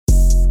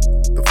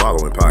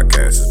following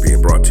podcast is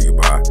being brought to you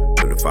by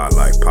the Defy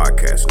Life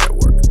Podcast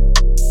Network.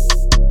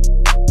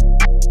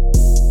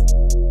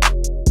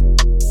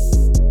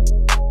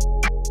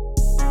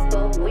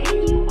 But when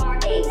you are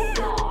a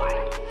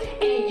guard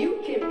and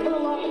you can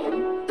pull up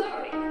from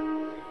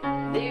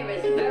 30, there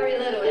is very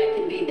little that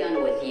can be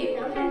done with you.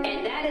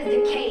 And that is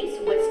the case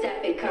with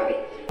Stephen Curry.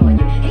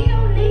 He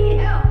don't need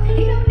help.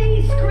 He don't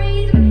need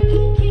screens.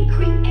 He can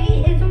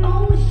create his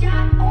own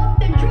shot off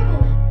the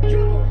dribble.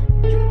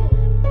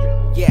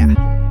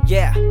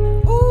 Yeah.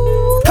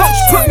 Ooh. Coach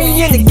put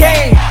me in the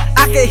game.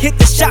 I can hit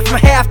the shot from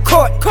half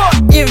court.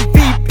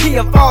 MVP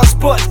of all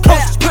sports.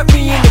 Coach put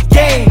me in the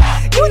game.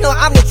 You know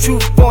I'm the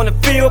truth on the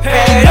field.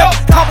 Pad up.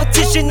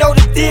 Competition know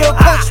the deal.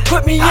 Coach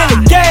put me in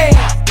the game.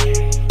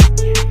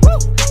 Woo.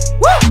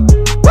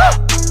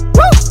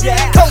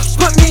 Yeah. Coach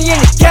put me in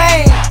the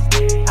game.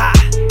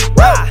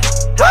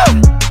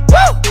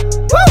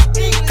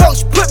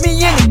 Coach put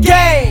me in the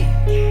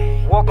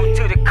game. Welcome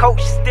to the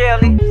Coach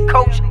Staley,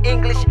 Coach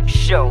English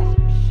Show.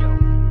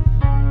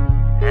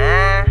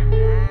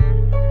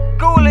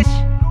 Ghoulish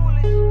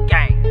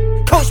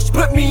gang. Coach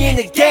put me in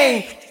the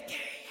game.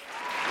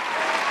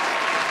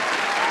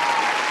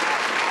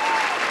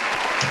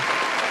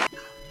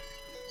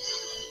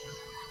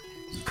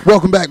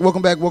 Welcome back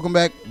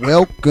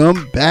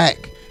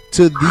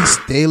to the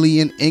Staley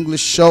and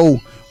English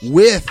Show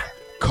with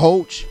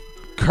Coach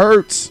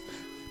Kurtz,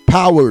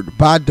 powered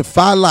by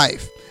Defy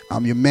Life.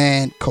 I'm your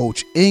man,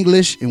 Coach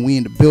English, and we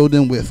in the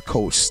building with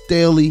Coach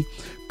Staley.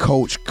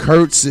 Coach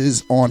Kurtz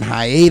is on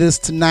hiatus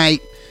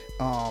tonight.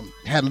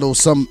 Had a little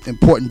some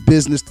important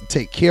business to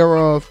take care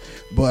of,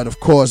 but of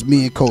course,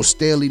 me and Coach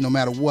Staley, no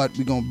matter what,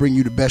 we're gonna bring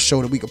you the best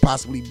show that we could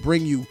possibly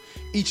bring you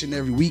each and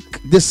every week.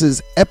 This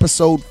is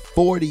episode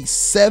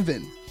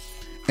 47,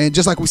 and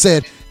just like we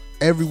said,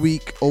 every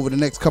week over the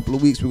next couple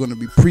of weeks, we're going to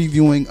be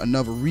previewing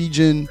another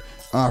region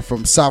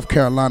from South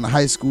Carolina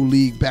High School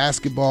League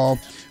basketball.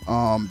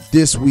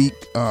 This week,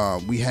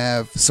 we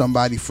have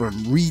somebody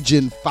from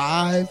Region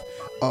 5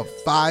 of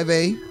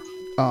 5A,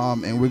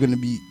 and we're going to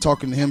be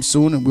talking to him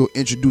soon, and we'll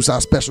introduce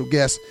our special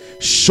guest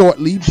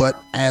shortly.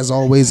 But as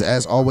always,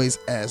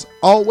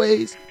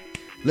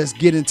 let's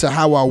get into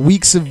how our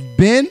weeks have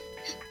been.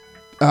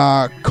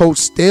 Coach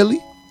Staley,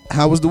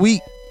 how was the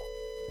week?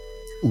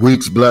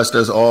 Week's blessed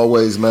as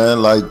always,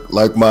 man.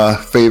 Like my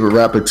favorite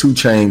rapper 2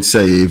 Chainz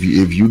say, if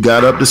you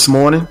got up this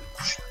morning,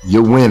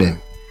 you're winning.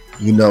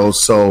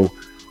 So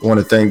I want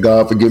to thank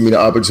God for giving me the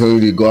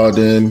opportunity to go out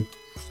there and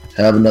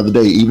have another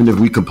day. Even if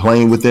we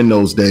complain within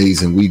those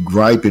days and we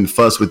gripe and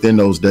fuss within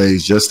those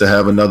days, just to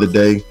have another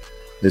day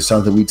is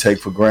something we take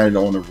for granted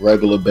on a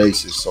regular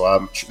basis. So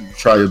I'm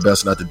try your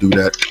best not to do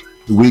that.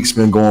 The week's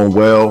been going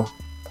well.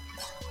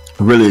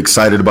 I'm really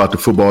excited about the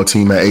football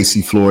team at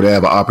AC Florida. They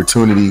have an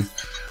opportunity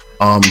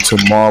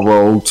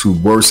tomorrow to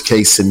worst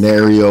case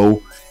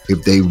scenario.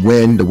 If they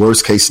win, the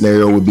worst case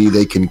scenario would be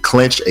they can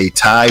clinch a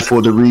tie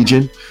for the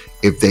region.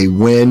 If they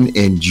win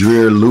and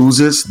Dreer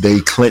loses, they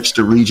clinch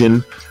the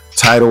region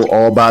title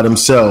all by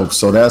themselves.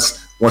 So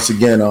that's, once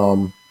again,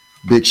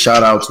 big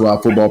shout out to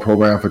our football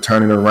program for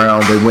turning it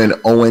around. They went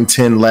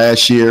 0-10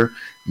 last year.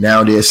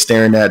 Now they're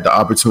staring at the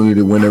opportunity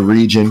to win a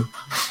region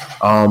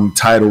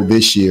title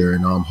this year,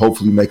 and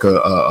hopefully make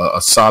a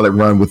solid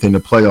run within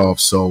the playoffs.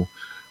 So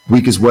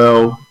week as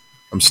well.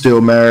 I'm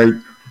still married.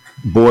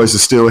 Boys are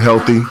still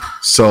healthy,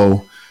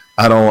 so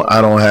I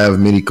don't have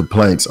many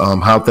complaints.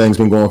 How things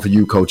been going for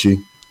you,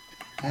 Coachy?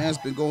 Man, it's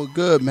been going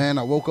good, man.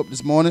 I woke up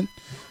this morning.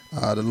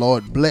 The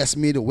Lord blessed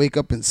me to wake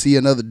up and see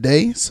another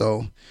day.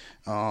 So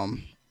I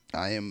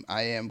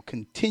am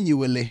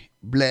continually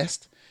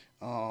blessed.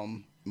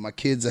 My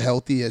kids are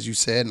healthy, as you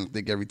said, and I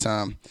think every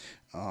time,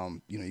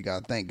 you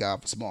got to thank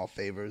God for small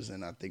favors.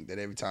 And I think that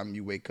every time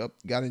you wake up,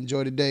 you got to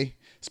enjoy the day,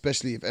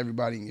 especially if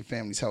everybody in your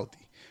family's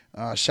healthy.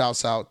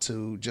 Shouts out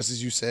to, just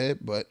as you said,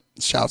 but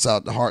shouts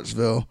out to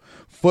Hartsville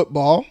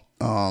football,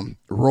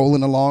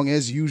 rolling along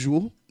as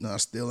usual,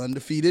 still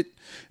undefeated.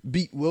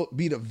 Beat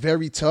a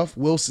very tough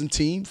Wilson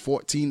team,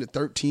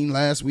 14-13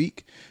 last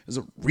week. It was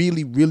a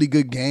really, really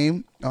good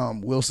game.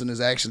 Wilson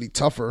is actually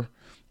tougher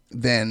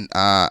than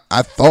I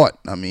thought.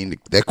 I mean,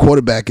 their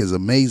quarterback is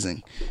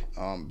amazing,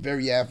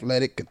 very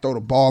athletic, can throw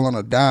the ball on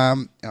a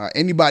dime.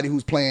 Anybody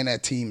who's playing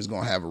that team is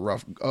gonna have a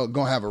rough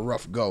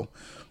go.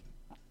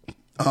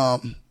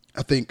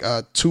 I think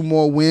 2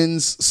 more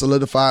wins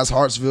solidifies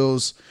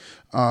Hartsville's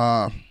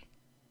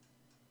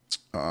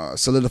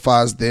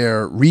solidifies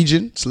their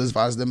region,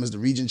 solidifies them as the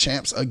region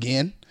champs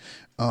again.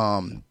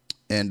 And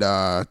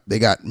they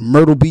got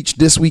Myrtle Beach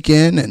this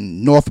weekend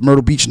and North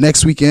Myrtle Beach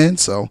next weekend.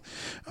 So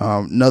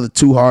another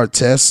 2 hard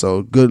tests.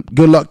 So good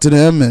luck to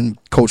them and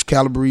Coach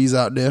Calabrese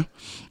out there.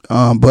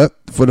 But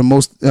for the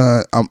most,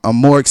 I'm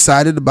more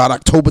excited about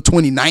October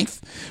 29th.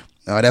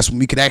 That's when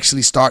we could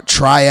actually start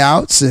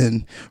tryouts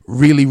and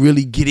really,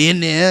 really get in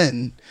there.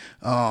 And,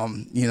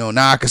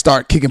 now I can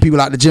start kicking people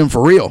out the gym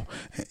for real.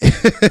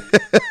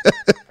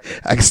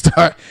 I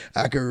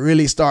can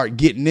really start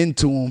getting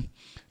into them.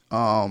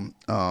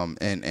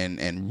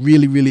 And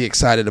really, really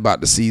excited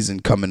about the season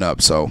coming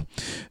up. So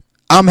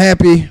I'm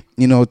happy.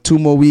 2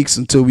 more weeks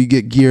until we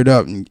get geared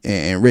up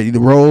and ready to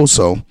roll.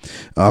 So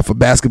for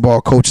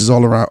basketball coaches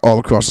all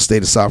across the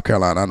state of South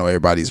Carolina, I know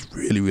everybody's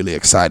really, really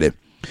excited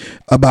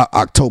about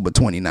October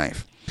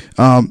 29th.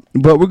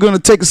 But we're going to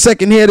take a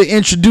second here to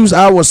introduce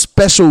our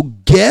special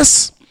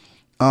guest.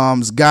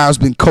 This guy's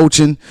been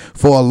coaching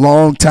for a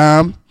long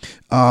time.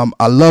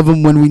 I love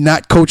him when we're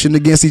not coaching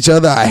against each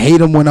other. I hate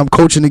him when I'm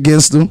coaching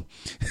against him.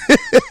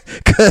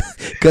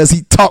 Because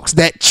he talks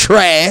that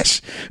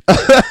trash.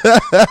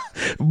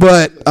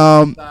 But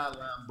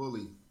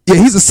yeah,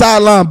 he's a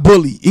sideline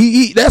bully.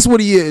 He that's what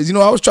he is.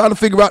 I was trying to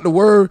figure out the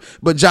word,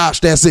 but Josh,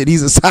 that's it.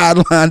 He's a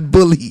sideline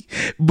bully.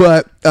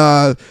 But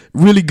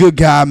really good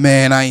guy,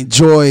 man. I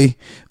enjoy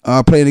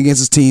playing against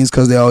his teams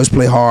because they always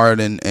play hard,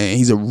 and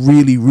he's a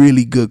really,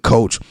 really good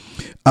coach.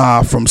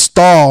 From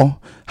Staley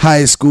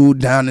High School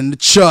down in the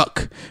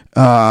Chuck,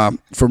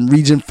 from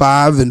Region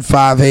 5 and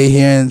 5A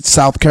here in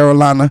South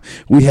Carolina,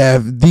 we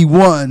have the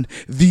one,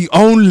 the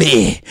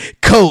only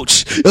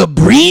Coach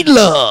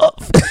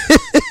Breedlove.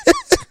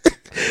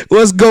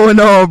 What's going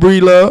on,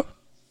 Breedlove?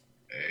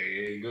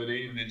 Hey, good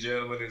evening,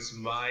 gentlemen. It's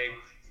my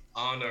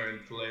honor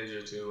and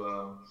pleasure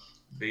to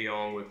be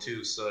on with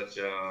two such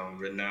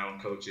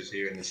renowned coaches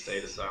here in the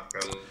state of South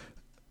Carolina,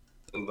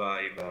 who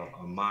I've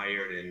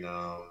admired and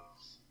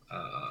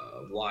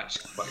watched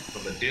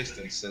from a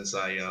distance since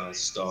I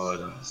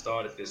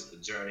started this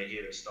journey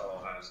here at Staley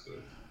High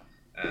School.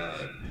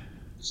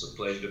 It's a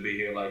pleasure to be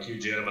here. Like you,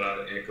 gentlemen,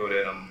 I echo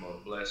that. I'm a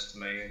blessed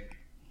man.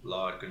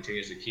 Lord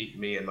continues to keep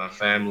me and my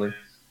family.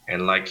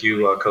 And like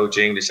you, Coach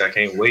English, I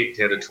can't wait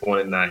till the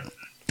 29th.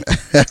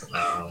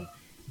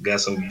 Got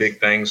some big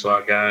things for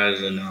our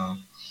guys, and I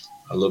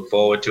look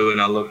forward to it,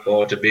 and I look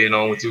forward to being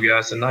on with you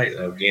guys tonight.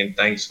 Again,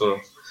 thanks for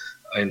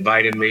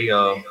inviting me,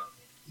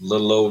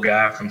 little old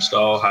guy from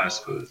Staley High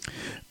School.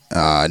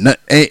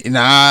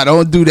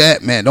 Don't do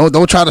that, man.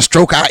 Don't try to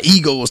stroke our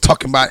egos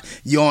talking about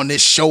you on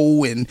this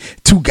show and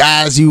two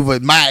guys you've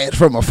admired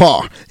from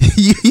afar.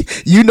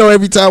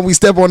 Every time we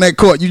step on that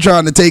court, you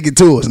trying to take it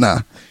to us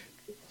now.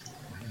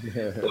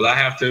 Well, I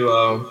have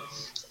to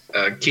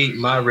keep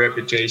my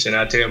reputation.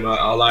 I tell you,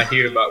 all I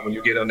hear about when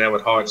you get on there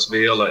with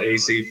Hartsville or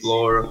AC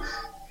Flora,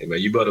 hey, man,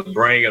 you better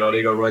bring it or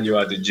they're going to run you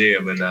out the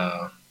gym. And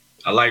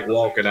I like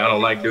walking. I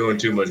don't like doing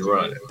too much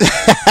running.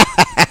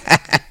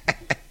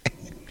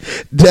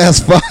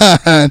 That's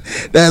fine.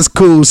 That's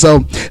cool.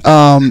 So,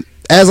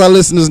 as our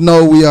listeners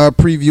know, we are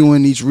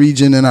previewing each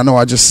region, and I know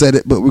I just said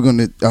it, but we're going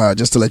to,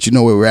 just to let you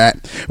know where we're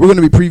at, we're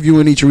going to be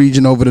previewing each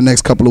region over the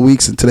next couple of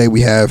weeks, and today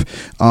we have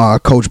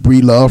Coach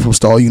Breedlove from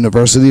Staley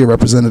University, a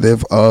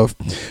representative of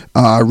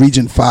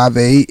Region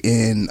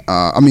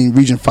 5A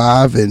Region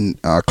 5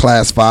 and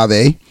Class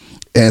 5A,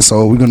 and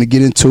so we're going to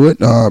get into it.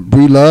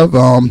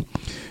 Breedlove,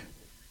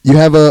 you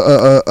have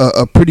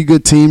a pretty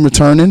good team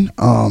returning.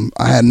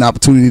 I had an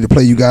opportunity to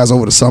play you guys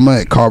over the summer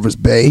at Carver's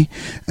Bay.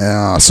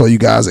 I saw you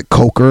guys at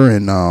Coker,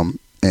 and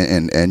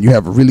you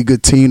have a really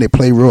good team. They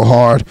play real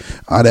hard.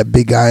 That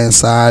big guy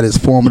inside is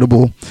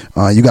formidable.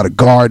 You got a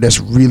guard that's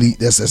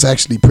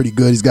actually pretty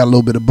good. He's got a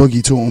little bit of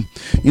boogie to him.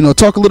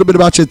 Talk a little bit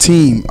about your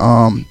team.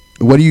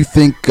 What do you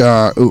think?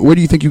 Where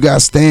do you think you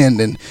guys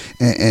stand, and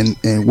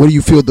what do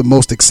you feel the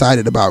most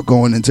excited about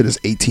going into this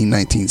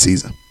 18-19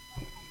 season?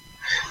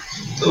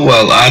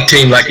 Well, our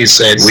team, like you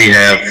said, we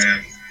have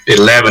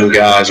 11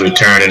 guys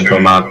returning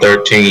from our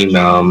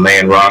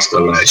 13-man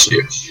roster last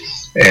year.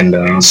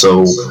 And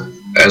so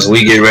as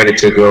we get ready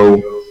to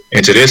go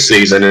into this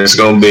season, it's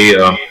going to be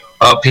an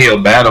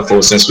uphill battle for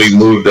us since we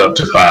moved up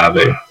to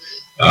 5A.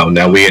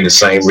 Now we're in the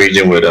same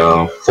region with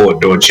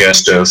Fort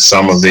Dorchester,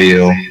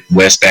 Somerville,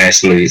 West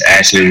Ashley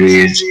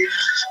Ridge,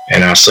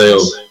 and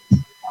ourselves.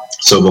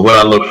 So but what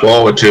I look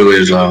forward to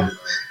is our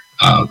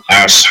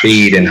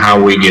speed and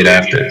how we get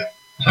after it.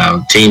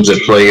 Teams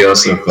that play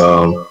us,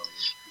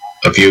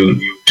 if you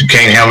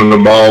can't handle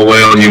the ball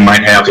well, you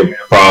might have some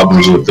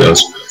problems with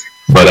us.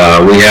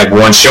 But we have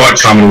one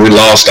shortcoming. We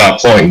lost our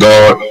point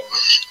guard,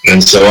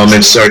 and so I'm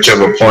in search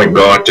of a point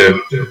guard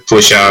to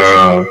push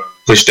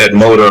that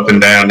motor up and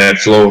down that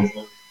floor.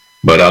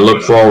 But I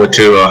look forward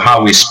to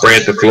how we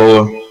spread the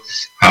floor,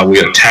 how we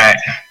attack.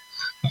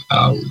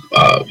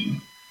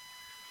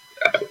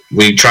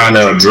 We trying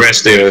to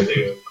address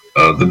the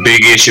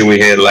big issue we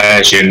had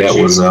last year, and that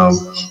was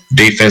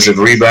defensive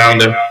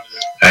rebounder.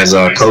 As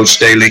Coach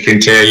Staley can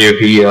tell you,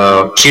 he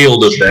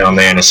killed us down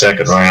there in the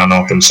second round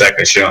on them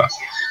second shot.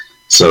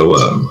 So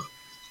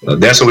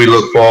that's what we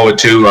look forward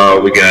to.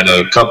 We got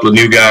a couple of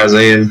new guys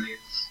in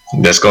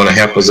that's going to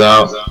help us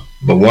out.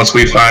 But once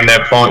we find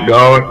that point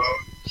guard,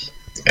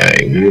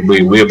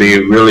 we'll be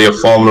really a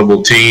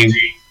formidable team,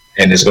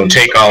 and it's going to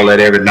take all that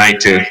every night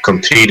to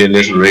compete in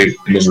this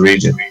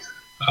region.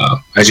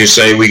 As you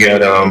say, we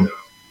got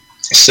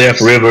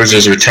Seth Rivers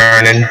is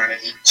returning,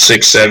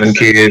 6'7"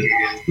 kid,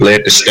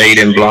 led the state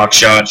in block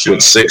shots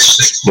with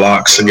 6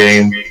 blocks a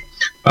game.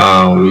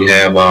 We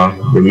have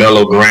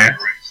Romello Grant,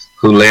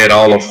 who led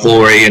all of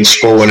 4A in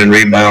scoring and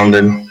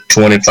rebounding,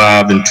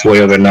 25 and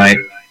 12 a night.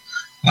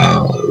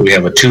 We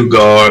have a 2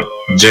 guard,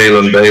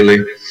 Jalen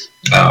Bailey,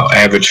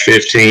 averaged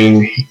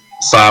 15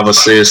 5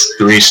 assists,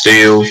 3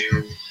 steals.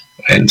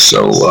 And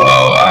so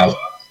our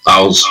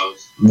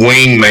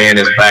wingman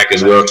is back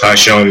as well,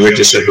 Tyshawn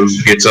Richardson, who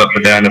gets up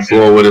and down the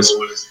floor with us.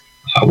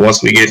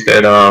 Once we get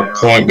that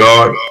point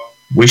guard,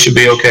 we should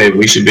be okay.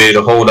 We should be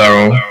able to hold our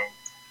own.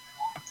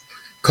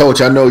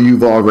 Coach, I know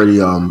you've already,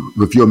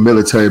 with your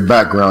military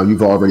background,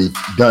 you've already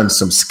done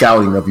some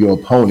scouting of your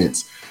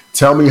opponents.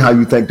 Tell me how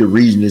you think the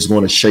region is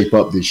going to shape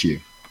up this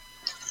year.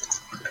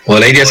 Well,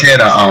 they just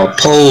had a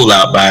poll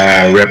out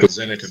by our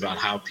representative about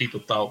how people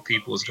thought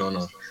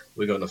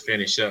we're gonna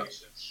finish up,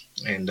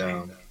 and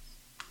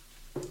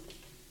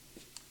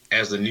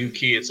as the new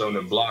kids on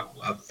the block,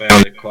 I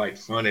found it quite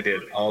funny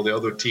that all the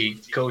other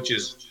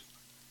coaches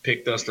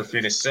picked us to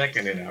finish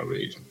second in our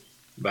region,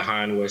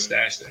 behind West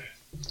Ashley.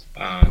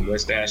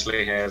 West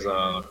Ashley has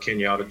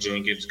Kenyatta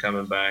Jenkins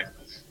coming back.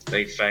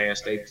 They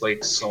fast. They play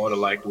sort of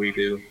like we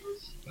do.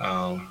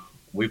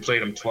 We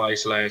played them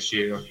twice last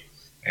year.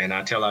 And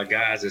I tell our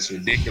guys it's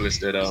ridiculous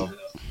that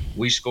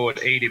we scored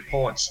 80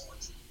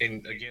 points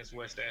against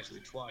West Ashley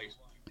twice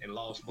and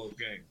lost both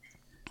games.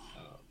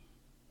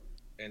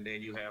 And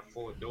then you have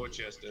Fort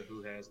Dorchester,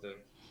 who has the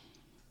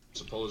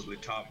supposedly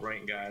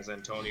top-ranked guys,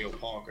 Antonio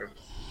Parker,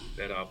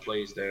 that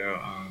plays there.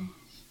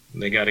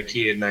 They got a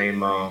kid named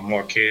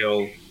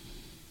Markel.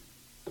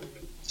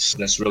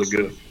 That's really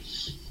good.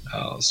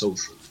 So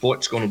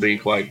Fort's going to be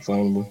quite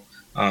vulnerable.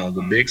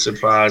 The big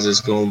surprise is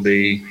going to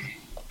be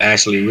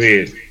Ashley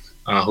Ridge.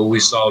 Who we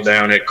saw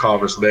down at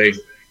Carver's Bay.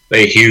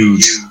 They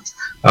huge.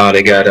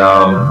 They got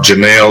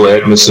Jamel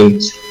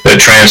Edmondson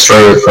that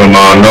transferred from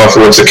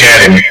Northwoods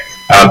Academy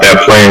out there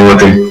playing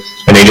with them.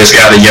 And they just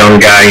got a young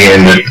guy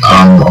in, a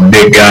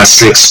big guy,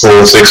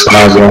 6'4",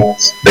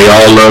 6'5". They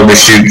all love to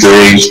shoot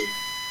threes.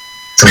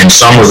 In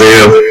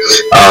Somerville,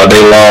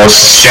 they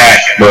lost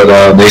Shaq,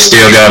 but they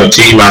still got a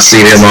team. I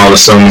see them all the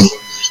summer.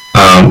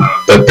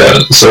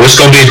 So it's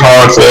going to be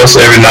hard for us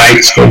every night.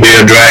 It's going to be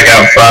a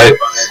drag-out fight.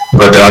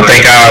 But I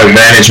think our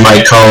advantage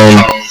might come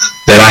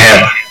that I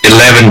have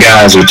 11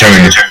 guys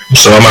returning.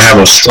 So I'm going to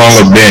have a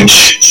stronger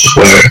bench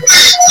where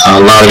a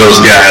lot of those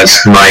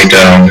guys might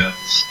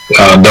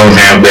don't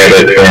have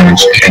that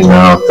advantage. And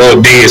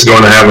Fort D is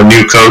going to have a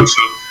new coach.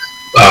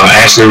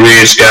 Ashley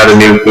Ridge got a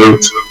new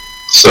coach.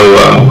 So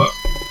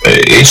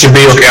it should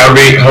be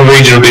okay. Our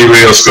region will be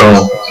real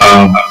strong.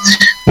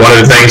 One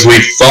of the things we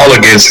fall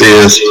against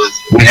is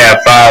we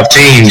have 5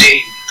 teams,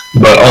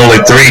 but only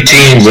 3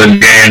 teams are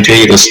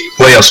guaranteed a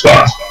playoff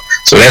spot.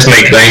 So that's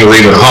making things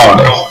even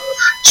harder.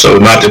 So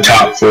not the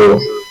top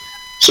 4.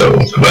 So,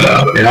 but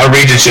our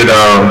region should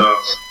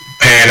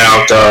pan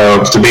out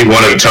to be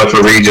one of the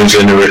tougher regions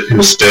in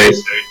the state.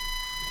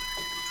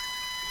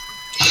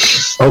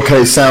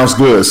 Okay, sounds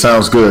good.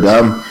 Sounds good.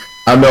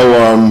 I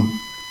know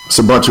it's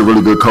a bunch of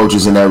really good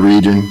coaches in that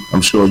region.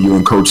 I'm sure you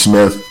and Coach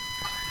Smith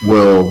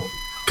will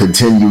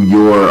continue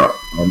your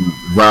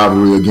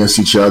rivalry against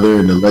each other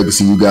and the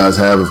legacy you guys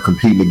have of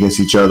competing against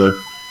each other.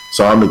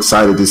 So I'm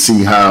excited to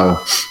see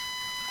how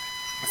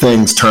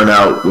things turn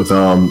out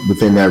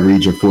within that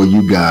region for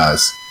you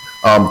guys.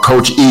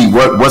 Coach E,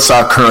 what's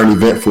our current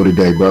event for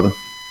today, brother?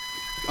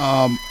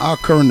 Our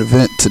current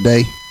event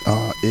today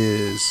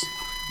is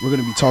we're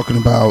going to be talking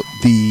about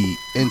the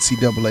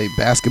NCAA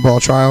basketball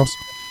trials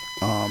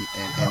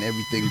and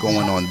everything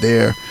going on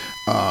there.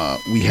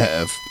 We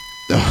have,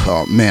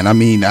 oh man, I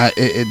mean,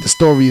 the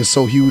story is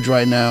so huge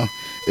right now.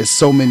 There's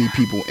so many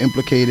people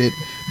implicated.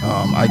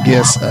 I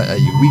guess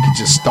we could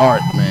just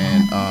start,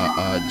 man.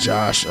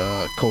 Josh,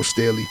 Coach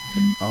Staley.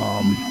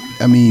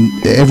 I mean,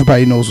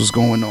 everybody knows what's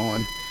going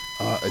on.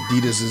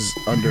 Adidas is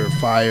under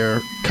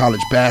fire.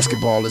 College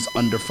basketball is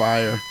under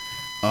fire.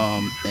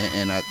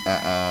 And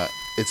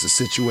it's a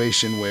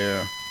situation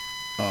where,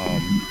 I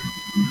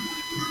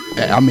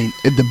mean,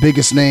 the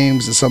biggest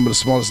names and some of the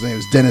smallest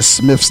names, Dennis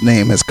Smith's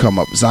name has come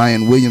up.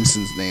 Zion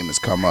Williamson's name has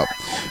come up.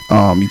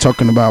 You're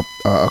talking about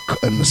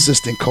an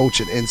assistant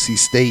coach at NC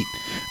State.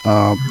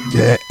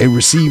 They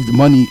received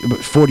money,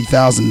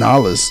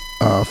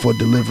 $40,000 for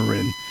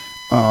delivering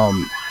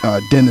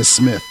Dennis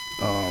Smith.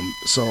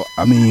 So,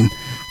 I mean,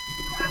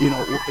 you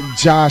know,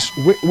 Josh,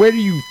 where do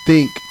you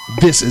think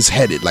this is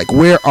headed? Like,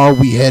 where are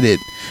we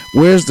headed?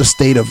 Where's the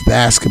state of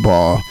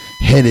basketball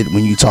headed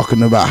when you're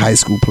talking about high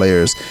school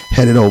players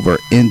headed over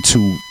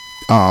into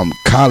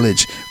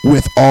college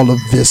with all of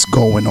this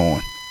going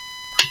on?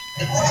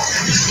 I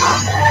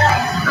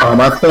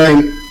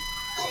think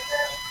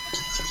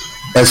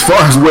as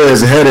far as where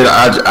it's headed,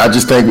 I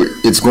just think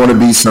it's going to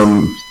be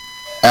some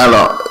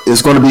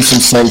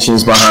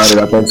sanctions behind it.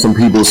 I think some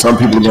people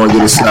are going to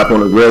get a slap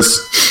on the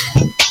wrist.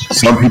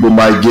 Some people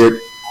might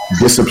get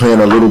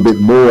disciplined a little bit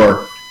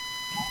more.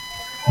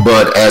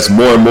 But as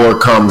more and more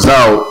comes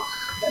out,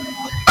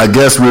 I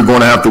guess we're going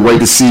to have to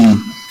wait to see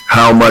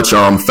how much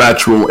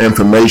factual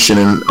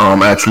information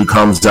actually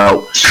comes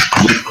out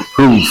with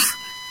proof.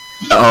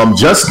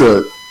 Just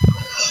the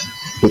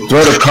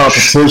threat of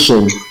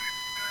competition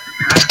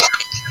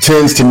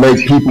tends to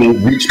make people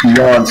reach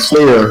beyond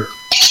fair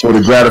for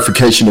the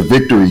gratification of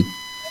victory.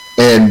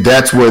 And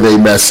that's where they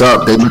mess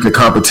up. They look at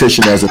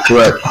competition as a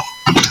threat.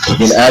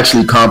 And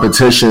actually,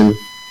 competition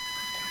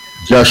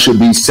just should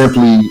be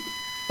simply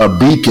a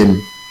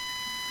beacon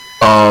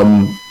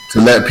to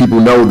let people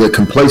know that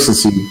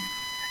complacency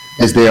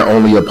is their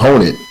only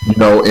opponent.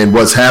 And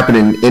what's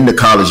happening in the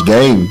college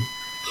game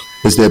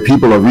is that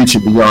people are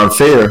reaching beyond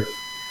fair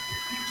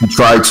to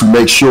try to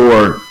make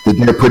sure that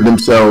they're putting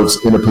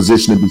themselves in a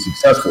position to be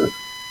successful.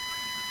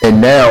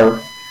 And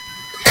now,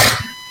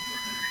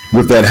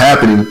 with that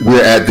happening,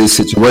 we're at this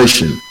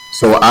situation.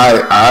 So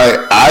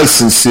I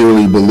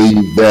sincerely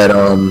believe that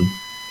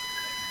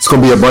it's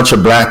going to be a bunch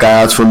of black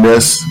eyes from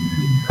this.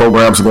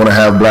 Programs are going to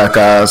have black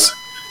eyes.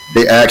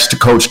 They asked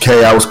Coach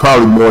K. I was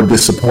probably more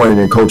disappointed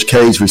in Coach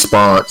K's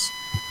response,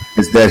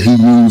 is that he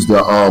used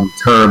the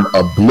term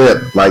a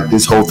blip, like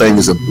this whole thing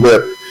is a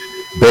blip,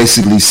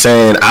 basically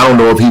saying, I don't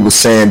know if he was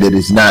saying that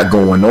it's not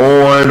going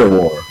on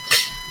or,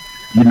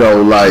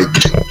 like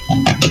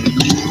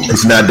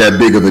it's not that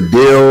big of a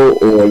deal,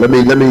 or I'm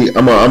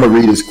gonna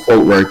read his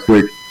quote right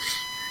quick,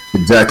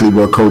 exactly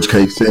what Coach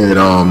K said.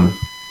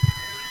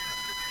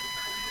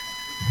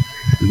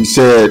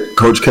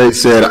 Coach K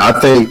said, I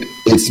think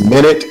it's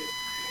minute.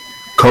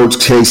 Coach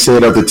K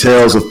said of the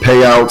tales of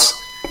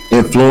payouts,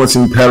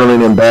 influencing,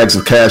 peddling, and bags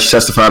of cash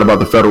testified about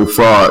the federal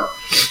fraud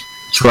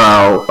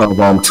trial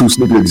of two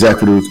sneaker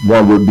executives.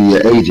 One would be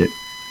an agent.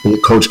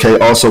 And Coach K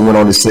also went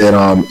on to say,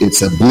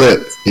 it's a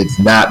blip. It's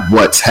not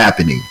what's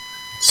happening.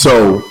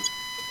 So,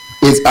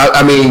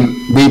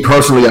 me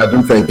personally, I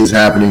do think it's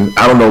happening.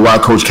 I don't know why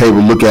Coach K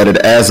would look at it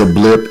as a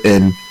blip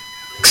and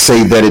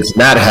say that it's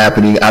not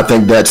happening. I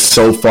think that's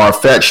so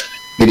far-fetched.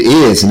 It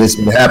is, and it's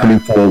been happening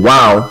for a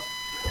while.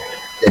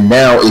 And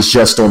now it's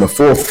just on the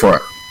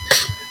forefront.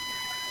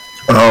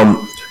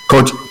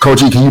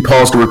 Coach E, can you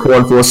pause the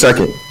recording for a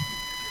second?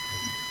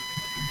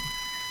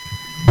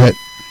 What?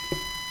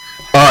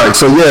 All right,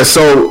 so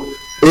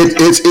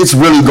it's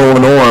really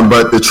going on,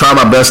 but to try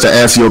my best to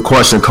answer your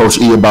question, Coach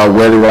E, about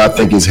where I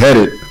think it's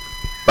headed,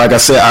 like I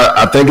said,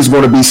 I think it's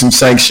going to be some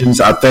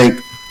sanctions. I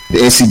think the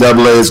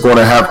NCAA is going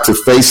to have to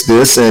face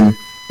this, and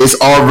it's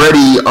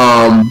already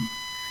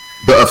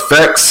the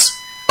effects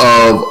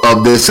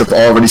of this have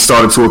already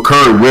started to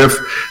occur with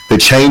the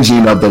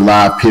changing of the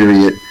live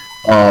period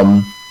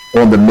on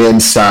the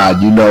men's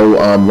side.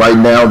 Right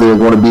now there are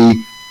going to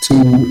be 2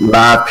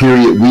 live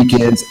period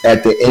weekends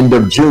at the end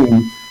of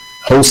June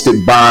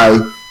hosted by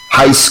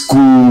high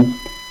school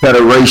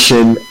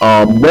federation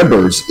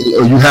members.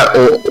 You have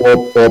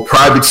or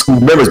private school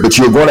members, but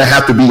you're going to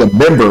have to be a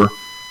member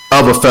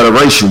of a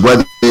federation,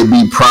 whether it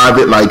be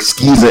private like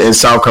SCISA in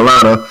South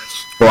Carolina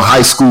or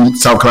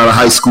South Carolina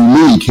High School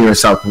League here in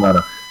South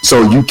Carolina.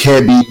 So you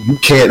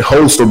can't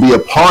host or be a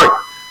part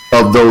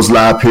of those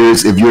live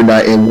periods if you're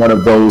not in one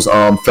of those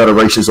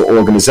federations or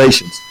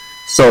organizations.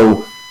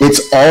 So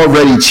it's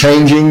already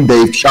changing.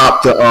 They've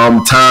chopped the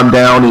time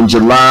down in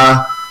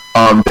July.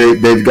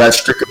 They've got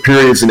stricter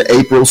periods in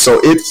April. So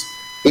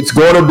it's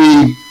going to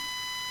be,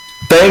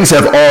 things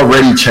have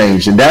already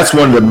changed, and that's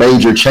one of the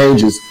major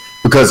changes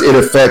because it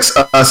affects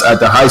us at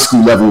the high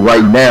school level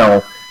right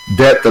now.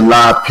 That the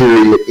live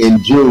period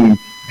in June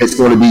is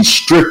going to be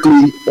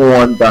strictly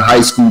on the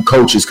high school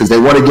coaches because they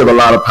want to give a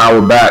lot of power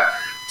back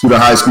to the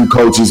high school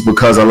coaches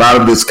because a lot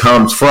of this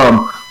comes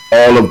from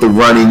all of the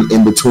running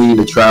in between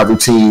the travel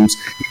teams.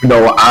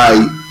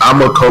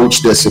 I'm a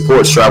coach that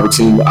supports travel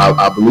team.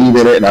 I believe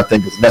in it and I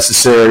think it's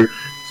necessary.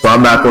 So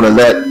I'm not going to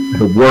let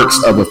the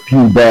works of a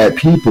few bad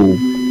people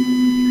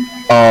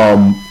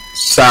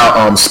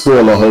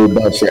spoil a whole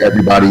bunch for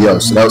everybody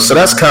else. So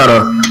that's kind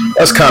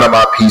of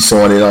my piece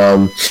on it.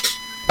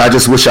 I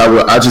just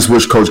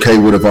wish Coach K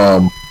would have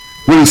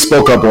really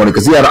spoke up on it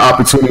because he had an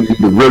opportunity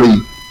to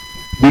really,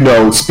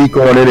 speak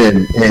on it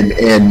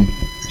and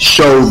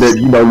show that,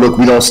 look,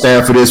 we don't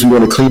stand for this. We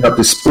want to clean up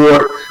the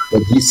sport.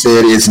 But he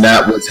said it's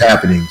not what's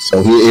happening.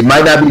 So it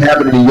might not be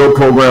happening in your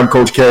program,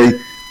 Coach K,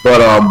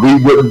 but we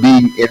wouldn't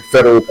be in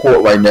federal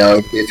court right now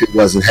if it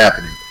wasn't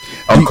happening.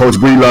 Coach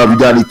Breedlove, you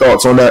got any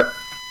thoughts on that?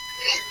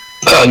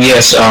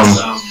 Yes.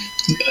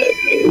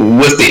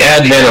 With the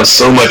advent of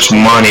so much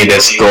money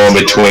that's going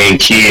between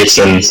kids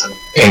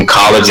and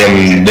college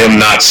and them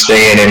not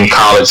staying in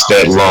college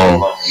that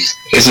long,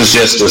 this is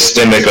just a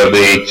systemic of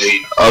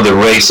the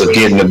race of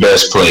getting the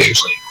best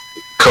players.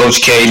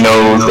 Coach K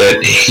knows that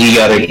he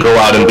got to go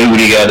out and do what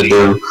he got to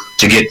do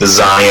to get the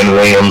Zion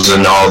Williams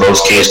and all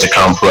those kids to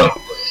come play.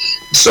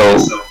 So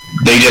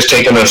they just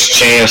taking a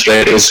chance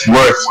that it's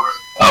worth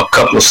a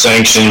couple of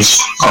sanctions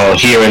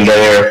here and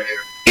there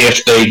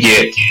if they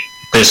get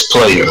this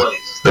player,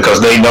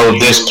 because they know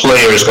this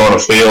player is going to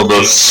fill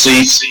those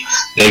seats.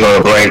 They're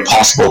going to bring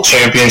possible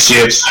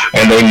championships,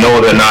 and they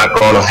know they're not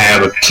going to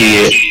have a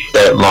kid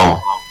that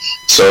long.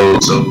 So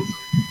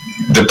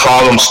the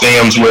problem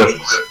stems with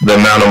the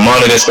amount of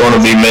money that's going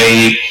to be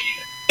made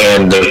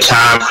and the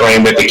time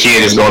frame that the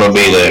kid is going to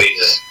be there.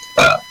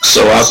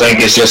 So I think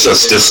it's just a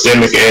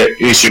systemic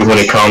issue when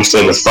it comes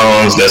to the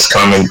funds that's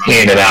coming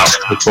in and out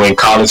between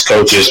college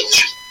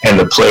coaches and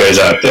the players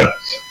out there.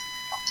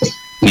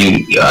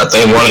 I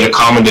think one of the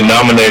common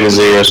denominators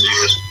is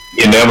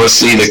you never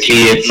see the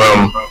kid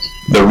from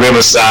the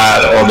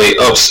riverside or the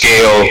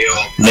upscale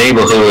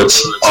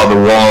neighborhoods are the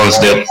ones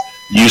that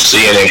you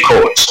see it in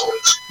Kurtz.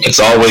 It's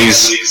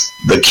always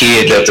the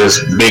kid that's this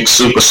big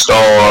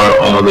superstar,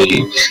 or the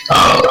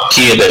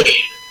kid that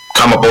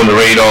come up on the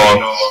radar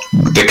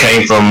that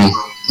came from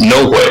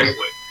nowhere.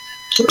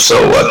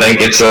 So I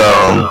think it's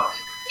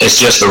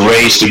just a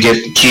race to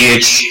get the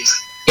kids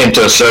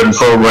into certain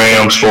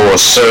programs for a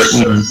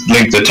certain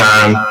length of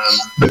time,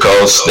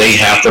 because they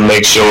have to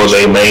make sure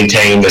they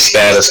maintain the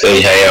status they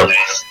have.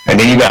 And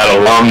then you got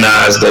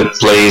alumni that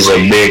plays a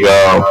big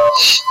a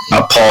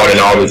part in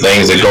all the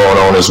things that are going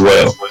on as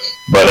well.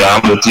 But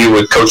I'm with you.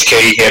 With Coach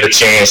K, had a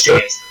chance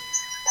to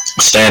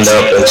stand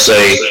up and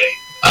say,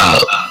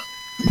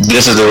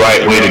 this is the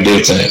right way to do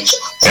things.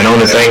 And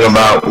only thing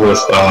about with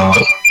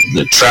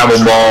the travel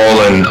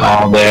ball and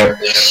all that,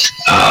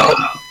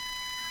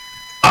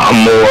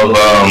 I'm more of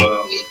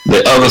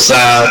the other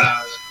side.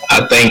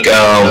 I think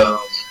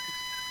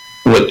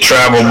with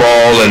travel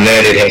ball and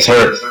that, it has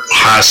hurt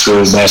high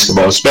school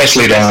basketball,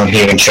 especially down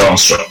here in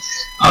Charleston.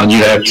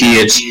 You have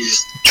kids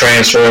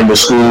transferring to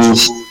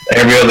schools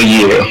every other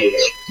year.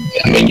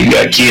 I mean, you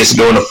got kids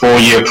doing a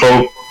 4-year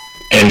pro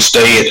and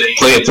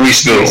play at 3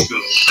 schools.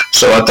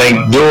 So I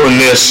think doing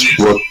this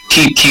will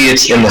keep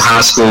kids in the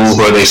high school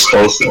where they're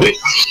supposed to be.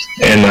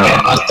 And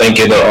I think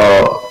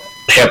it'll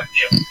help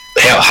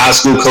high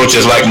school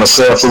coaches like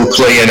myself who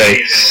play in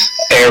an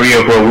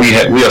area where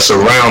we are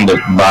surrounded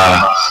by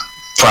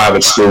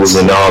private schools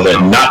and all that.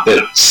 Not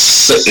that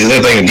there's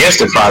anything against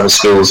the private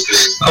schools.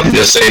 I'm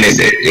just saying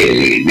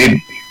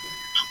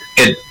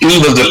it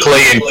evens the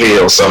playing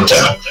field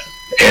sometimes.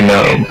 And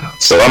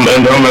so I'm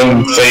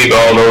in favor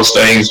of all those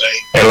things.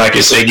 And like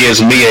you say, it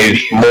gives me a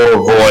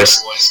more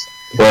voice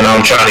when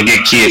I'm trying to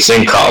get kids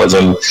in college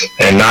and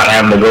not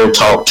having to go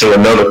talk to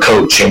another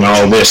coach and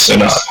all this.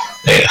 And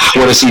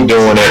what is he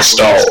doing at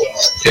Staley?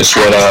 It's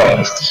what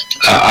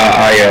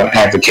I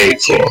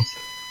advocate for.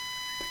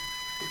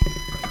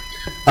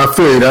 I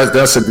feel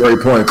that's a great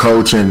point,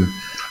 Coach, and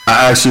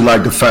I actually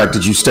like the fact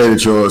that you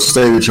stated your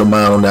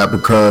mind on that,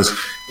 because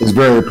it's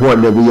very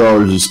important that we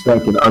always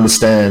respect and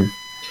understand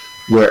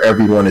where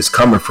everyone is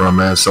coming from,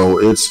 man. So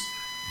it's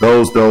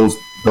those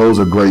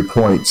are great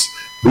points.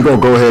 We're gonna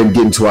go ahead and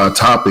get into our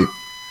topic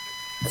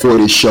for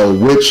this show,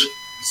 which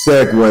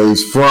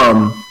segues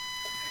from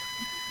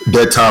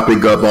that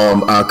topic of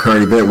our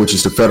current event, which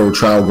is the federal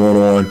trial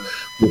going on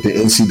with the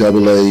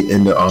NCAA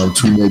and the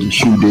 2 major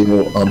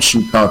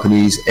shoe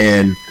companies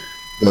and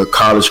the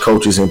college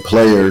coaches and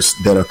players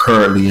that are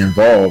currently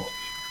involved,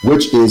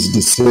 which is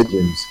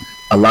decisions.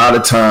 A lot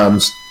of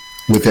times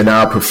within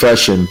our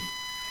profession,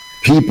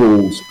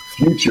 people's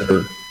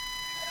future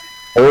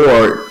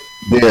or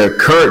their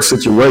current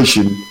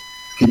situation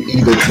can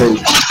either take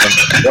a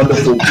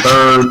wonderful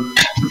turn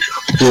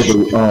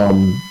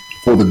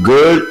for the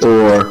good,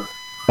 or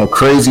a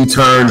crazy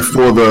turn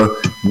for the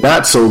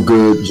not so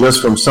good,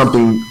 just from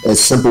something as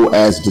simple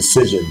as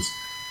decisions.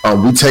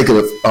 We take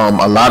it.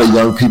 A lot of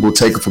young people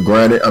take it for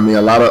granted. I mean,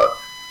 a lot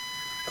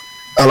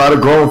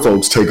of grown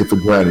folks take it for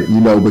granted,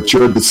 But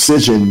your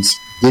decisions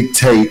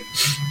dictate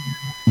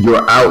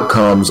your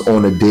outcomes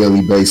on a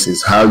daily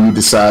basis. How you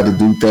decide to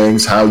do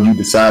things, how you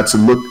decide to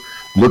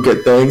look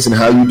at things, and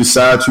how you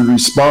decide to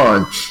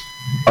respond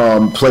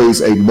plays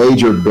a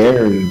major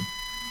bearing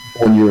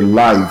on your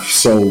life.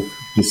 So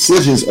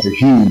decisions are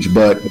huge.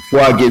 But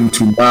before I get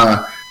into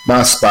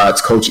my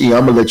spots, Coach E,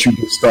 I'm gonna let you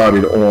get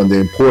started on the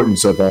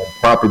importance of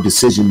proper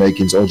decision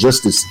makings, or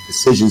just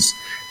decisions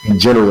in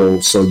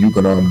general, so you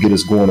can get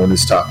us going on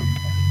this topic.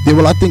 Yeah,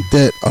 well, I think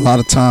that a lot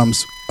of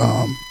times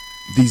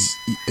these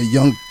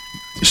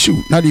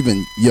not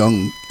even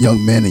young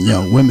men and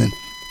young women,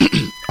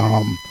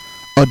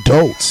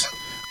 adults,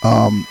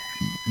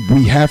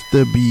 we have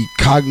to be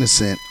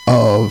cognizant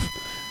of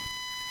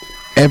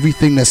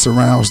everything that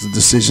surrounds the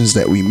decisions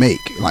that we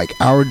make. Like,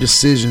 our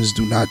decisions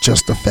do not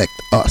just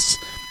affect us;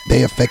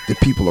 they affect the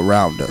people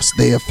around us.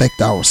 They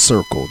affect our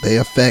circle. They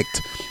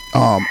affect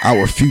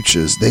our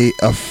futures. They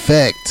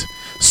affect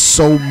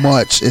so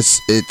much.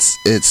 It's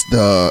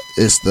the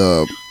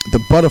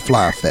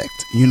butterfly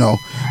effect.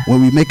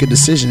 When we make a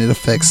decision, it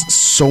affects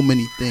so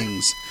many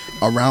things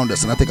around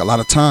us. And I think a lot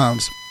of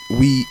times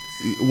when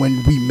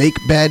we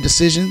make bad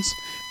decisions,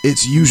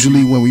 it's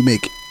usually when we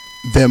make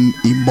them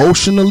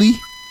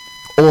emotionally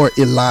or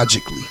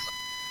illogically.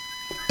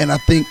 And I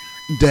think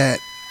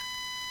that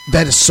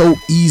is so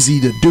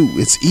easy to do.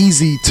 It's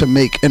easy to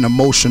make an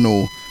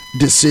emotional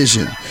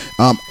decision.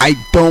 I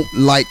don't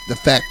like the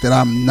fact that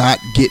I'm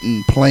not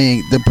getting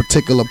the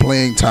particular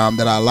playing time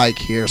that I like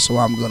here, so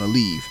I'm gonna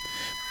leave.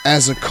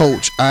 As a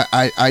coach,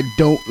 I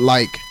don't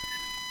like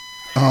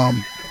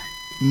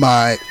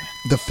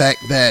the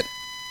fact that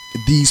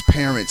these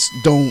parents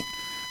don't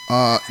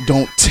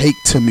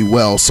take to me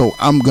well, so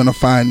I'm gonna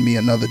find me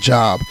another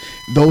job.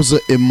 Those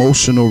are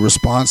emotional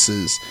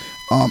responses,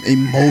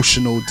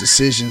 emotional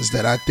decisions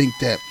that I think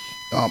that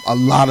a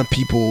lot of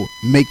people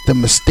make the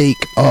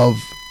mistake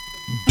of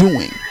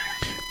doing.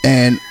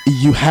 And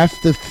you have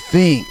to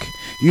take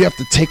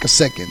a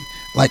second.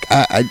 Like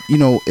I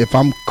if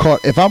I'm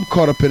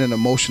caught up in an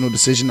emotional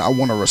decision, I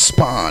want to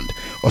respond,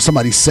 or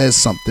somebody says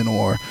something,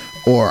 or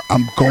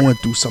I'm going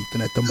through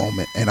something at the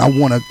moment, and I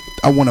want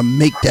to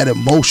make that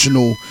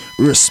emotional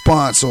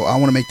response, or I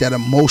want to make that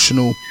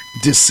emotional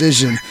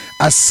decision.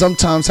 I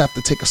sometimes have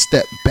to take a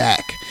step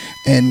back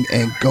and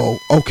go,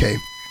 okay,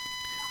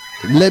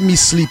 let me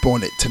sleep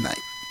on it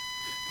tonight.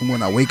 And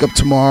when I wake up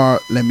tomorrow,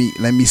 let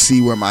me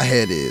see where my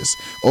head is,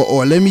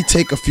 or let me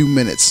take a few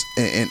minutes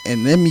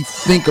and let me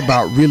think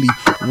about really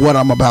what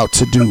I'm about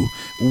to do,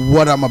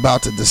 what I'm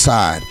about to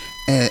decide,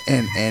 and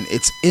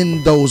it's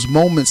in those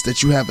moments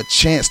that you have a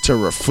chance to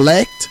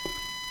reflect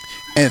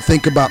and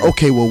think about,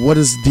 okay, well, what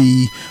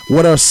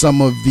are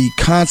some of the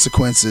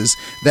consequences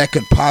that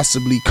could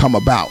possibly come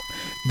about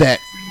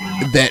that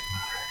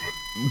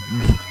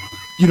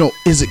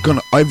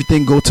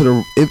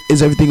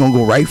is everything gonna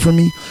go right for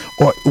me,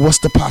 or what's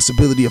the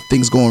possibility of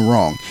things going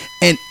wrong?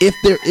 And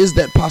if there is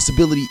that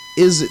possibility,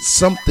 is it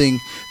something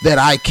that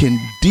I can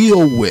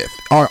deal with?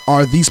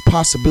 Are these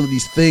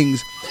possibilities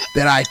things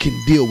that I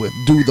can deal with?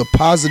 Do the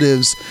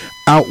positives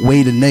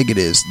outweigh the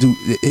negatives?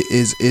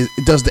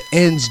 Does the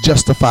ends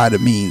justify the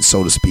means,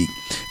 so to speak?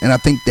 And I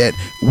think that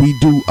we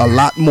do a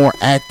lot more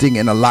acting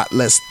and a lot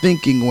less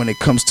thinking when it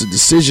comes to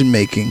decision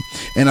making,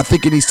 and I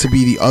think it needs to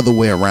be the other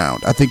way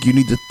around. I think you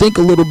need to think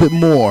a little bit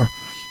more,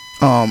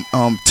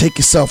 take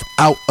yourself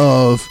out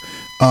of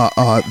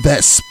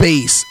that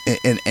space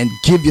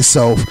and give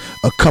yourself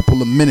a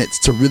couple of minutes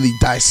to really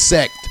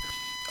dissect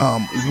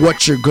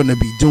what you're going to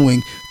be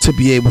doing to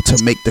be able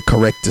to make the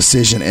correct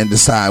decision and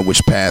decide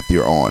which path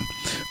you're on.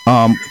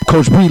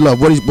 Coach Breedlove,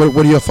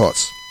 what are your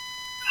thoughts?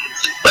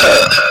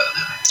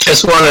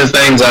 It's one of the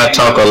things I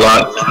talk a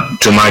lot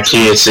to my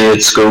kids here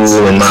at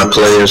school and my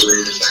players,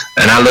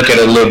 and I look at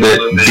it a little bit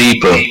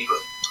deeper.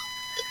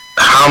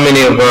 How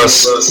many of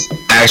us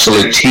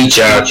actually teach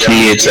our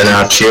kids and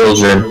our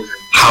children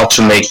how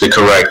to make the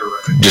correct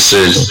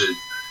decision?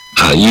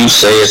 You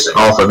say it's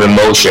off of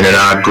emotion, and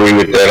I agree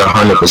with that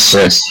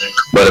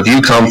 100%. But if you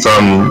come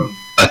from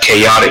a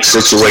chaotic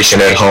situation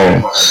at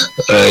home,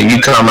 you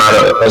come out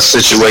of a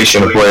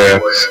situation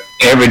where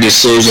every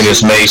decision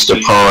is based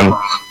upon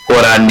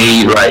what I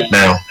need right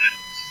now.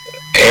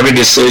 Every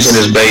decision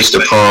is based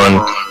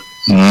upon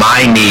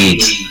my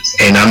needs,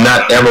 and I'm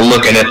not ever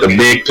looking at the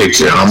big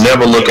picture. I'm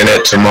never looking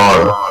at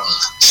tomorrow.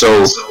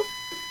 So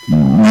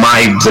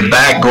the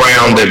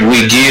background that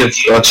we give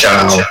a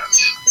child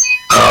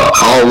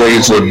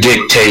always will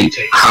dictate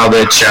how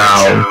that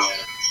child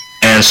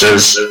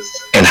answers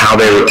and how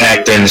they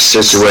react in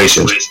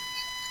situations.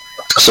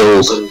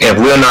 So if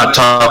we're not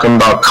talking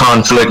about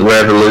conflict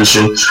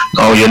resolution,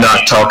 or you're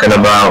not talking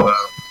about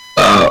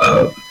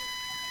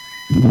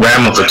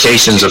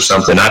ramifications of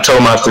something. I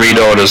told my 3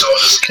 daughters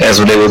as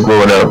they were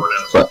growing up,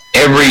 for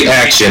every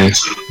action,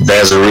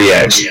 there's a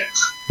reaction.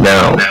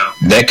 Now,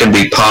 that can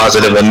be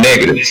positive and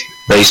negative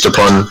based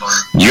upon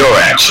your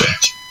action.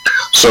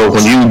 So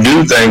when you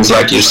do things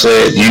like you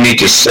said, you need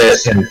to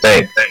sit and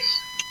think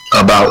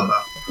about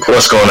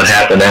what's going to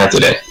happen after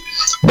that.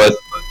 But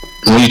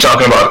when you're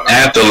talking about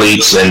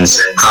athletes and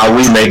how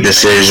we make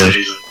decisions,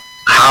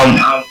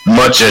 how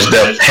much is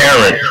the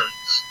parent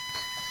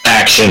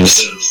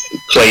actions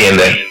play in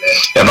that?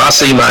 If I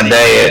see my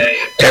dad,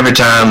 every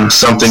time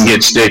something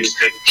gets thick,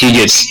 he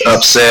gets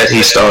upset,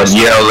 he starts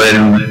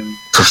yelling,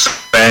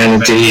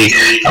 profanity,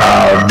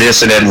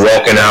 this and that,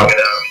 walking out.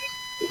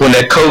 When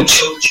that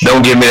coach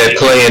don't give me that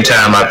playing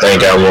time I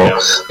think I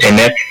want, and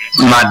that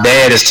my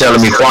dad is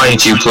telling me, why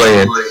ain't you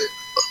playing?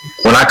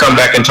 When I come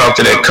back and talk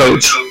to that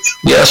coach,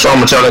 yeah, that's what I'm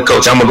going to tell that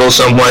coach. I'm going to go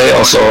somewhere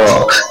else,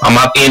 or I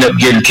might end up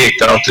getting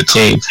kicked off the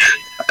team.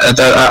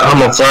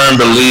 I'm a firm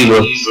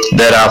believer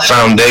that our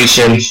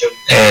foundation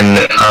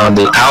and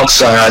the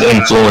outside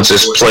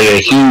influences play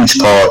a huge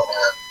part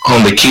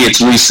on the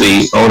kids we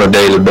see on a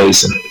daily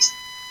basis.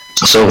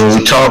 So when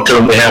we talk to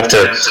them, we have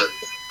to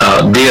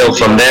deal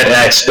from that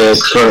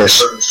aspect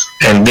first,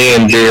 and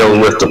then deal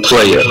with the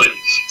player.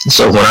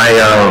 So when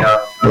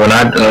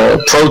I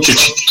approach a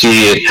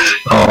kid,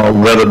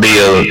 whether it be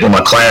in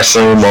my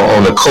classroom or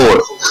on the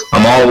court,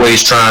 I'm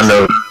always trying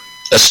to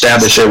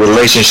establish a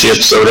relationship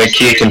so that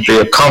kid can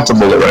feel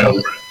comfortable around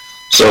me.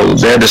 So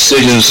their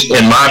decisions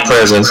in my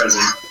presence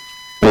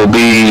will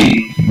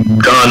be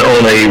done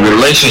on a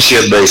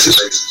relationship basis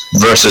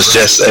versus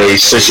just a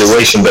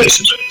situation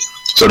basis.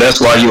 So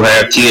that's why you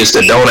have kids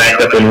that don't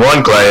act up in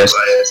one class,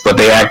 but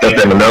they act up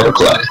in another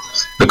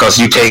class, because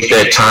you take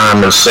that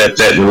time and set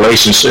that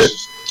relationship.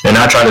 And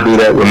I try to do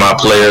that with my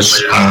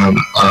players.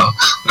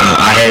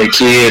 I had a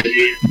kid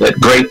that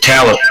great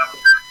talent,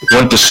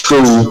 went to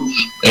school,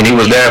 and he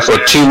was there for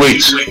 2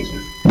 weeks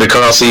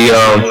because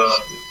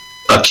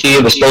a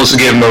kid was supposed to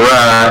give him a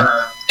ride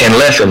and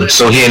left him,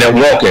 so he ended up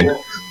walking.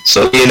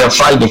 So he ended up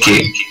fighting the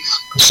kid.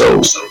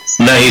 So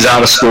now he's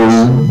out of school,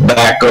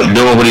 back up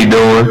doing what he's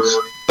doing,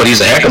 but he's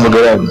a heck of a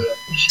good athlete.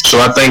 So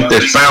I think the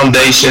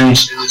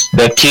foundations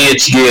that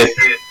kids get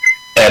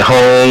at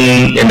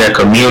home, in their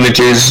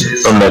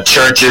communities, from their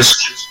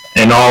churches,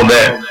 and all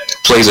that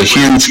plays a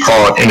huge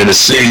part in the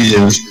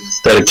decisions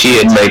that a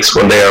kid makes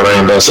when they're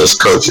around us as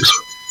coaches.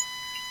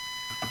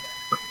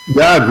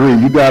 Yeah, I agree.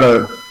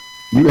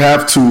 You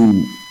have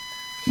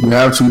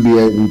to be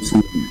able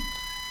to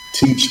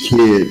teach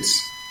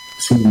kids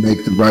to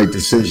make the right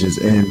decisions,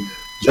 and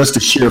just the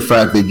sheer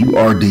fact that you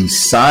are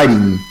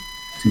deciding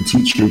to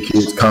teach your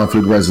kids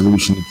conflict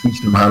resolution, to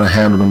teach them how to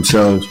handle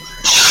themselves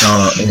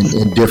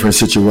in different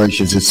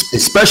situations,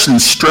 especially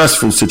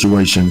stressful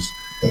situations,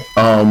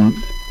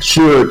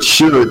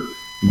 should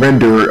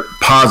render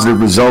positive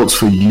results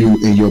for you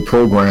in your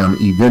program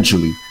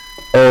eventually,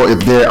 or if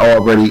they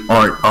already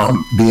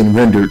aren't being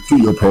rendered to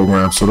your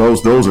program. So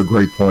those are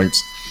great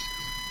points.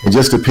 And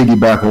just to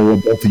piggyback on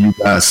what both of you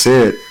guys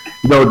said,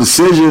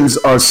 decisions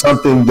are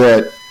something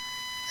that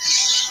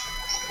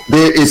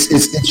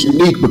it's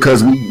unique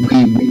because we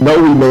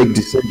know we make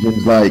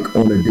decisions like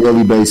on a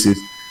daily basis,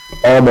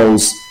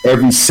 almost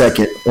every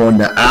second on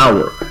the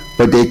hour,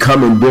 but they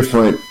come in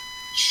different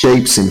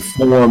shapes and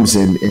forms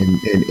and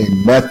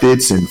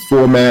methods and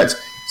formats.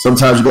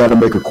 Sometimes you got to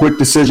make a quick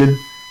decision.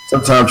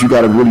 Sometimes you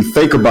got to really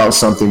think about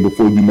something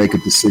before you make a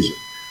decision.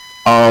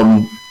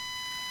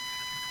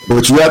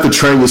 But you have to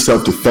train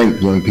yourself to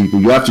think, young people.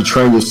 You have to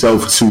train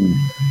yourself to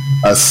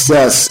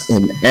assess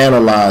and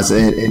analyze,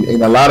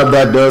 and a lot of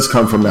that does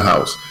come from the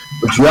house.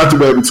 But you have to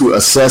be able to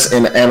assess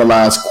and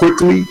analyze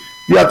quickly.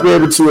 You have to be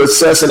able to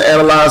assess and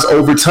analyze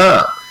over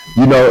time.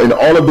 And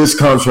all of this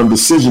comes from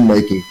decision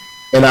making.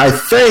 And I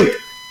think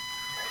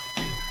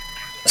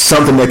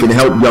something that can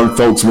help young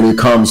folks when it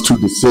comes to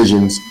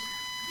decisions,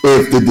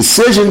 if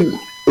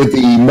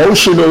the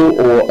emotional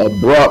or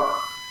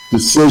abrupt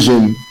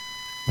decision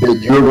that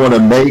you're going to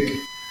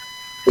make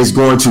is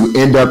going to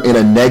end up in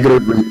a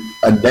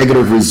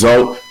negative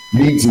result, you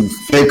need to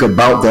think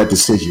about that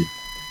decision,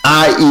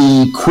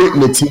 i.e. quitting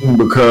the team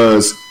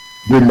because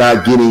you're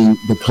not getting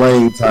the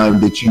playing time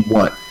that you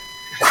want.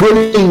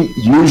 Quitting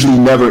usually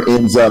never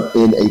ends up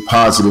in a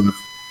positive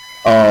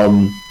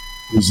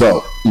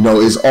result.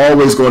 It's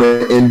always going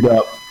to end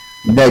up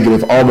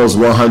negative almost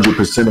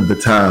 100% of the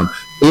time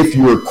if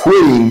you're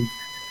quitting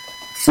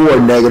for a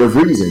negative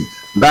reason.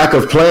 Lack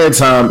of playing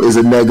time is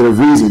a negative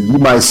reason. You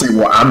might say,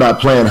 well, I'm not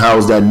playing. How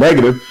is that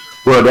negative?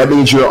 Well, that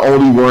means you're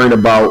only worrying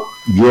about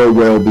your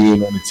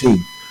well-being on the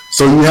team.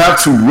 So you have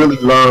to really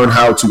learn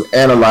how to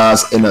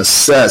analyze and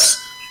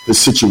assess the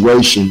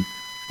situation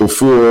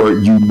before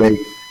you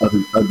make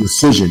a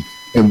decision.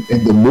 And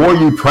the more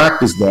you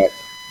practice that,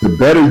 the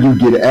better you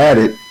get at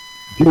it.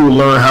 You will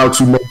learn how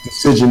to make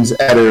decisions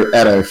at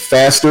a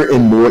faster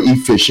and more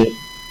efficient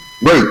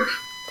rate.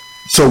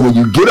 So when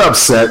you get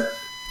upset,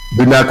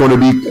 you're not going to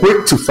be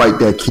quick to fight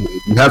that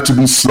kid. You have to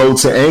be slow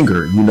to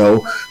anger.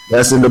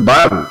 That's in the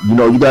Bible.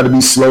 You got to be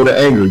slow to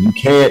anger. You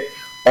can't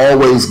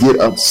always get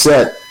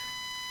upset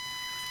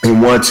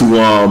and want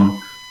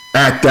to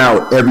act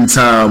out every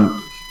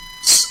time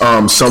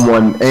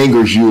someone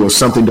angers you or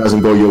something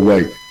doesn't go your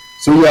way.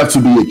 So you have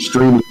to be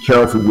extremely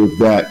careful with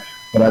that.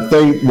 But I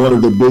think one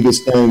of the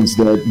biggest things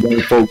that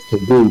young folks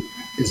can do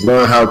is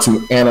learn how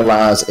to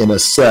analyze and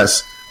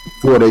assess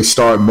before they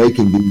start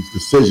making these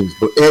decisions.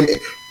 But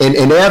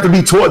and they have to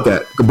be taught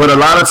that. But a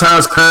lot of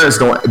times parents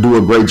don't do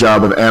a great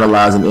job of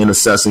analyzing and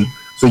assessing.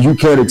 So you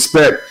can't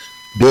expect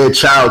their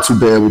child to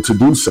be able to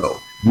do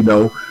so.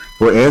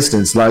 For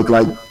instance,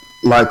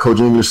 like Coach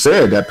English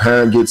said, that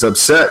parent gets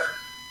upset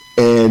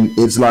and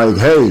it's like,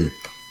 hey,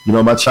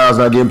 my child's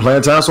not getting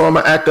playing time, so I'm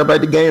going to act up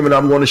at the game and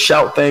I'm going to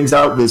shout things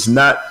out that's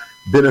not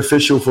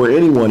beneficial for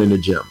anyone in the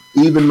gym.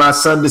 Even my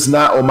son that's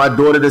not, or my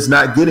daughter that's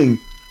not getting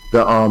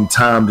the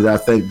time that I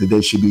think that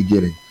they should be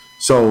getting.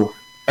 So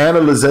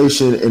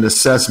analyzation and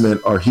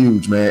assessment are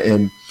huge, man.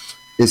 And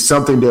it's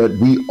something that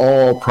we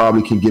all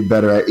probably can get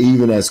better at,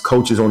 even as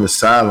coaches on the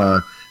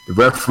sideline. The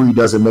referee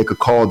doesn't make a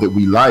call that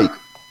we like.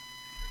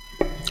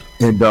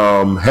 And,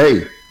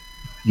 hey,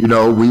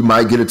 we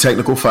might get a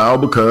technical foul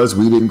because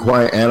we didn't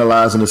quite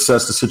analyze and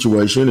assess the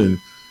situation. And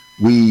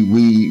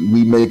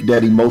we make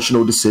that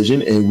emotional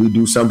decision and we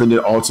do something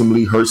that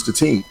ultimately hurts the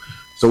team.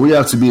 So we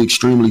have to be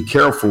extremely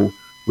careful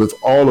with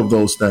all of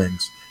those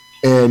things.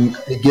 And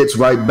it gets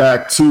right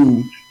back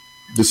to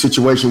the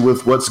situation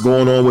with what's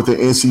going on with the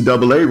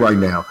NCAA right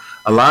now.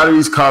 A lot of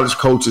these college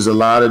coaches, a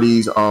lot of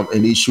these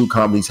and these shoe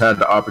companies had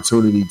the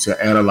opportunity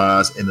to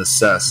analyze and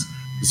assess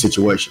the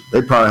situation.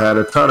 They probably had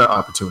a ton of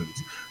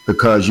opportunities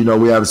because,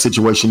 we have a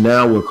situation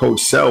now where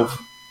Coach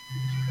Self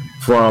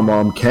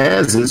from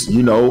Kansas, a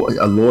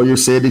lawyer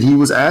said that he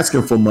was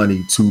asking for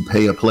money to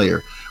pay a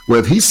player. Well,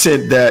 if he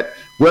sent that,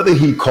 whether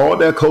he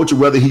called that coach or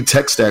whether he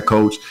texted that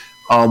coach,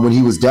 when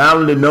he was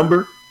dialing the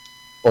number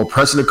or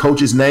pressing the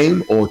coach's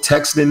name or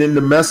texting in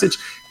the message,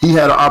 he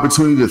had an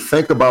opportunity to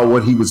think about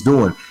what he was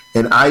doing.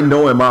 And I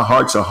know in my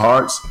hearts of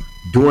hearts,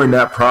 during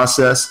that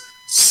process,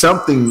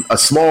 a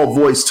small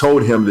voice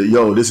told him that,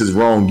 yo, this is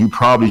wrong. You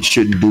probably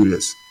shouldn't do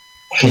this.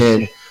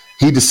 And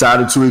he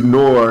decided to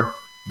ignore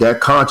that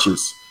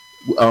conscience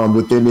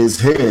within his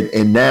head.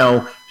 And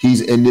now he's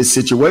in this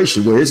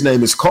situation where his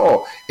name is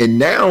called. And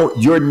now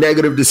your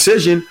negative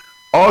decision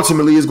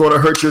ultimately is going to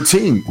hurt your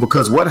team,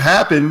 because what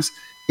happens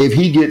if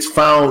he gets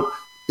found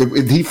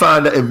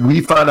if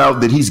we find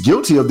out that he's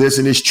guilty of this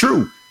and it's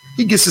true,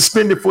 he gets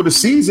suspended for the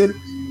season,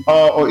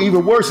 or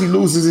even worse, he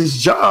loses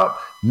his job.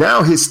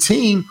 Now his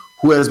team,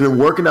 who has been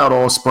working out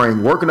all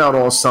spring, working out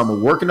all summer,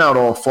 working out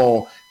all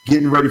fall,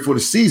 getting ready for the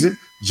season,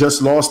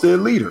 just lost their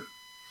leader.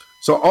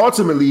 So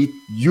ultimately,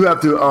 you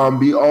have to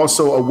be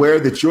also aware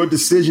that your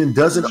decision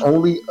doesn't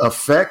only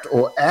affect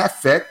or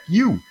affect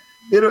you.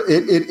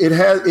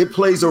 It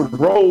plays a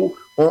role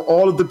on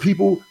all of the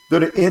people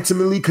that are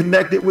intimately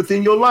connected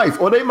within your life,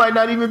 or they might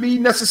not even be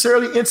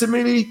necessarily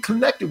intimately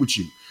connected with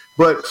you.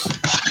 But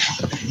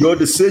your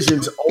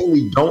decisions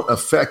only don't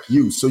affect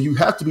you. So you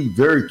have to be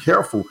very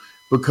careful,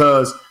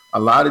 because a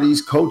lot of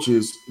these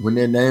coaches, when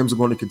their names are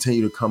going to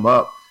continue to come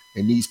up,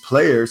 and these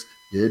players,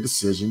 their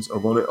decisions are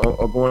going to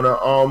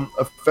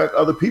affect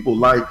other people,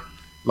 like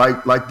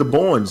the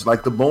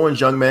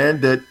Bowens young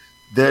man that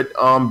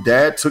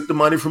dad took the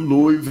money from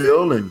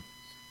Louisville, and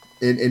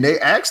they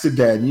asked the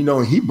dad,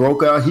 and he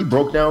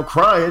broke down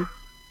crying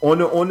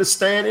on the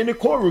stand in the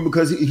courtroom,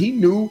 because he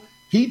knew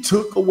he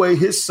took away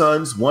his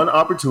son's one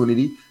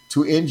opportunity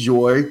to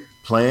enjoy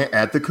playing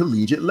at the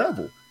collegiate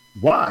level.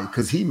 Why?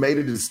 Because he made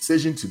a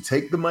decision to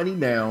take the money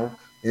now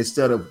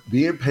instead of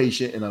being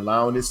patient and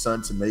allowing his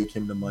son to make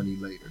him the money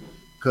later,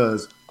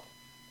 because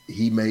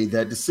he made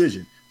that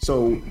decision.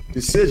 So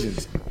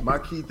decisions, my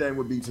key thing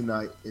would be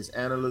tonight is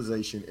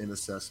analyzation and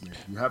assessment.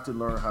 You have to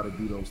learn how to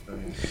do those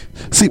things.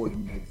 See,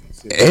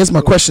 here's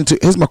my question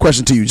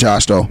to you,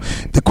 Josh, though.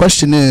 The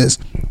question is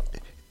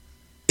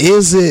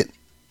it,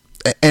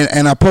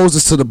 and I pose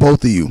this to the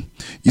both of you.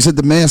 You said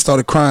the man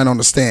started crying on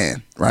the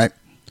stand, right?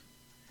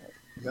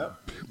 Yep.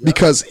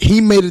 Because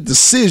he made a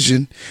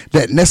decision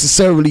that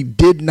necessarily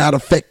did not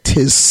affect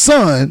his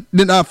son,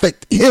 did not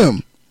affect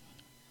him.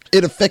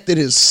 It affected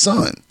his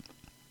son.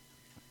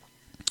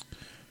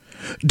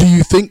 Do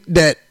you think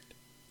that,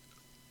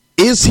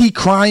 is he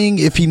crying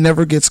if he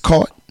never gets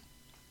caught?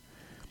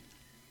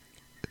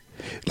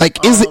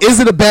 Like, is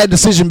it a bad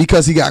decision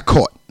because he got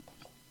caught?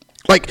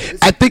 Like,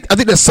 I think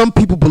that some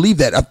people believe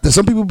that.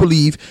 Some people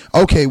believe,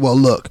 okay, well,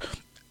 look,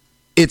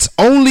 this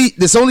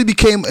only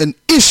became an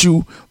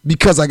issue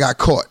because I got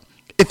caught.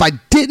 If I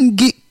didn't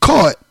get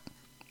caught,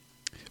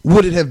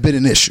 would it have been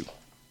an issue?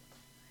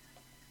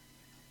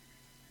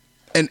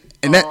 And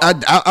that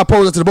I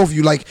pose that to the both of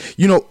you, like,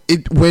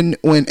 when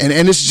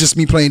this is just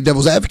me playing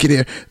devil's advocate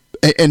here,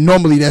 and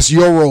normally that's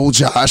your role,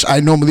 Josh.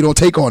 I normally don't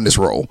take on this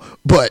role,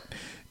 but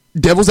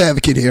devil's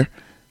advocate here.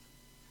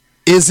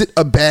 Is it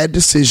a bad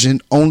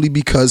decision only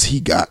because he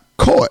got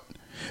caught?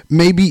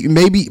 Maybe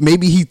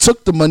he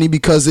took the money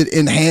because it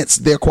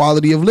enhanced their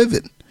quality of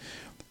living.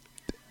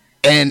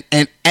 And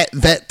at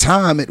that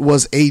time it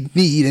was a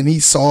need, and he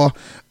saw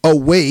a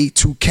way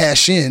to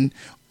cash in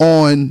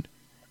on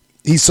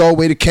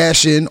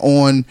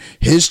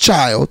his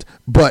child,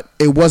 but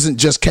it wasn't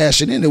just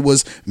cashing in, it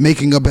was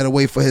making a better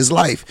way for his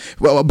life,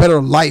 a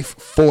better life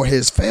for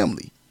his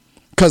family.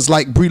 Because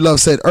like Breedlove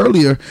said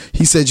earlier,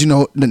 he said,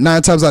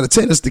 9 times out of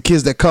 10, it's the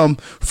kids that come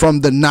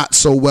from the not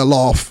so well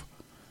off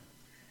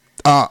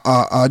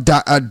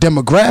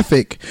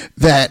demographic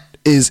that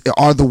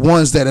are the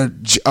ones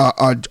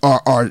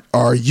that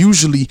are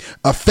usually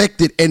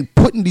affected and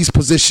put in these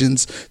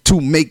positions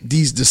to make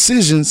these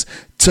decisions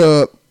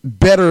to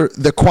better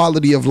the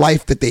quality of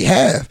life that they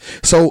have.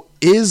 So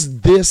is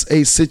this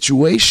a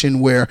situation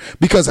where,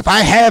 because if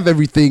I have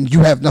everything, you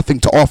have nothing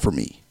to offer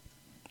me?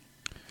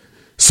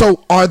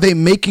 So are they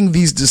making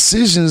these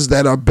decisions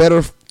that are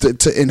better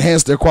to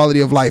enhance their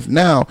quality of life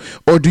now,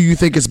 or do you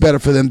think it's better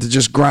for them to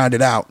just grind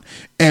it out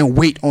and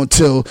wait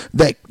until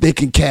they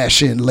can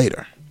cash in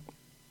later?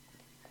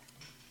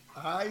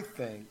 I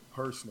think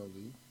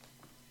personally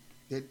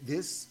that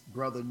this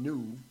brother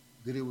knew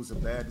that it was a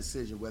bad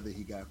decision whether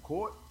he got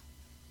caught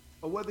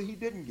or whether he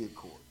didn't get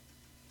caught.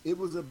 It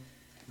was a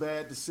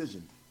bad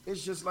decision.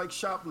 It's just like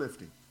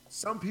shoplifting.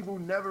 Some people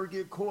never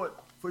get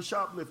caught for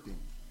shoplifting,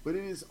 but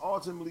it is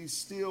ultimately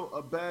still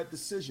a bad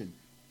decision.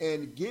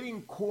 And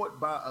getting caught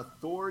by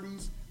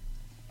authorities,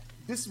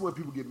 this is where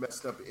people get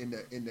messed up in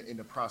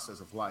the process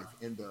of life,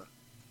 in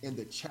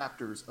the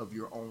chapters of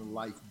your own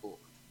life book.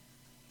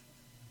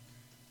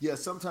 Yeah,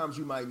 sometimes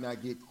you might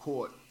not get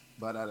caught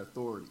by that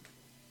authority,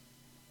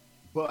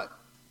 but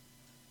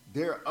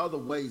there are other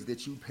ways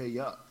that you pay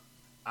up,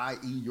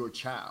 i.e. your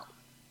child.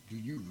 Do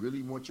you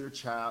really want your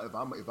child,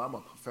 if I'm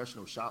a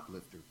professional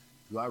shoplifter,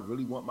 do I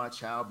really want my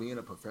child being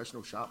a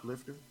professional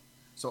shoplifter?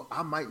 So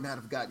I might not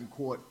have gotten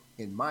caught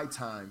in my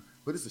time,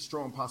 but it's a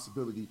strong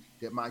possibility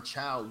that my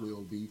child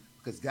will be,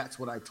 because that's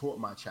what I taught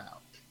my child.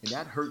 And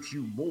that hurts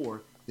you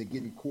more than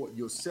getting caught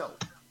yourself.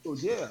 So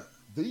yeah,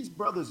 these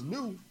brothers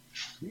knew,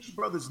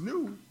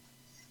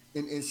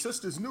 and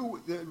sisters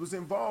knew that it was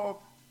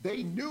involved.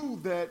 They knew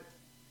that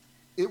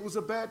it was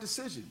a bad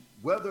decision,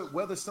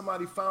 whether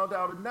somebody found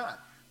out or not.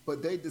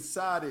 But they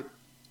decided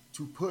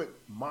to put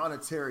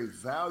monetary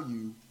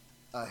value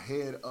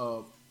ahead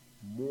of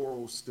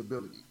moral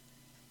stability.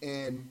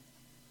 And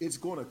it's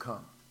going to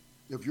come.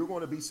 If you're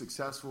going to be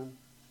successful,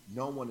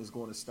 no one is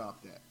going to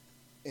stop that.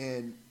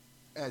 And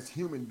as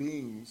human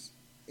beings,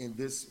 in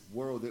this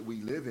world that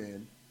we live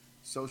in,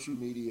 social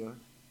media,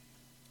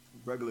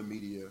 regular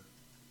media,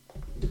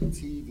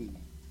 TV,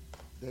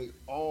 they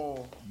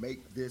all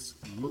make this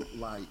look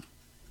like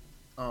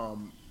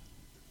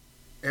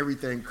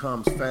everything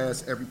comes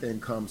fast, everything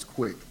comes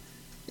quick.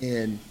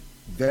 And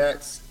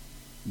that's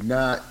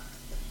not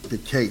the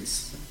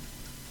case.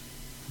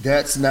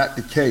 That's not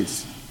the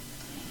case.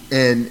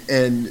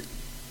 And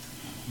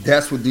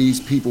that's what these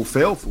people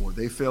fell for.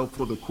 They fell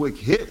for the quick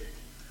hit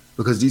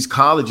because these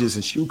colleges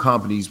and shoe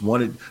companies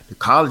wanted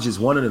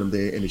them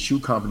there, and the shoe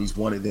companies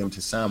wanted them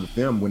to sign with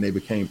them when they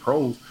became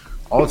pros,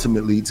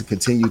 ultimately to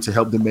continue to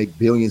help them make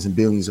billions and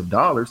billions of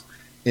dollars.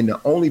 And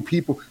the only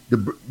people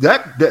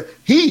that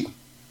he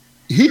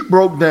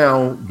broke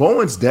down,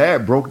 Bowen's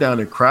dad broke down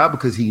and cried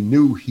because he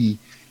knew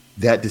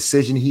that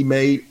decision he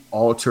made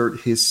altered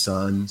his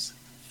son's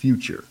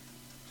future.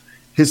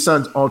 His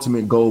son's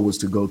ultimate goal was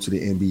to go to the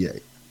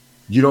NBA.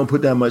 You don't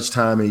put that much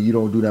time in, you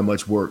don't do that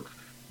much work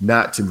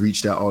not to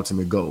reach that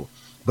ultimate goal.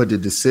 But the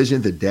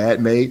decision the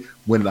dad made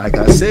when, like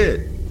I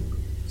said,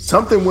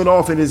 something went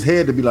off in his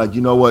head to be like,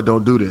 you know what,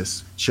 don't do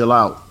this. Chill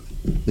out.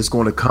 It's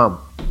going to come.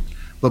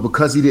 But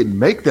because he didn't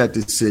make that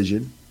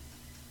decision,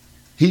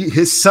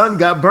 his son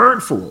got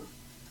burned for it.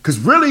 Because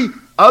really,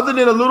 other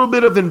than a little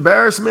bit of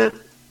embarrassment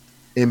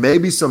and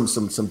maybe some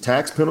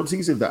tax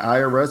penalties if the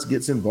IRS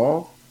gets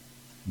involved,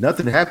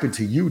 nothing happened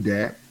to you,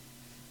 Dad,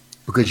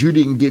 because you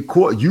didn't get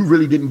caught. You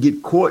really didn't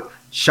get caught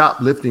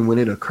shoplifting when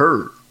it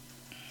occurred.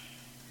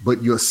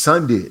 But your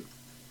son did.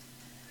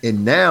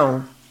 And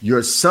now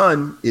your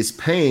son is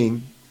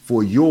paying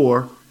for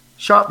your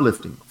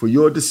shoplifting, for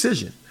your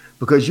decision.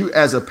 Because you,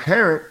 as a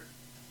parent,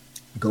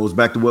 goes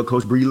back to what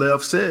Coach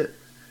Breedlove said.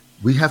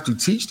 We have to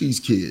teach these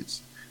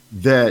kids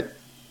that,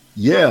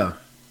 yeah,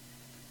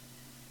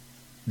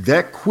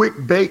 that quick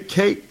baked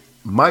cake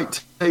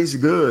might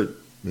taste good.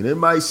 And it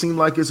might seem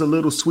like it's a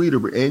little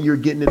sweeter, and you're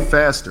getting it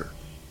faster.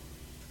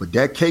 But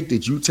that cake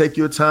that you take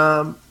your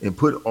time and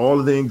put all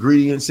of the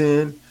ingredients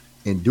in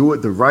and do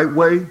it the right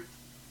way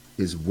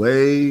is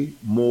way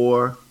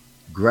more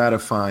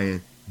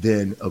gratifying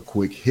than a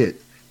quick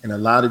hit. And a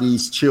lot of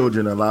these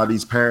children, a lot of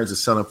these parents are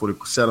settling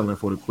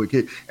for the quick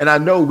hit. And I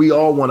know we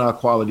all want our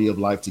quality of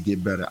life to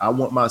get better. I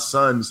want my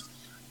son's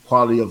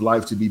quality of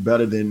life to be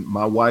better than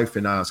my wife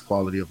and I's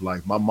quality of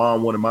life. My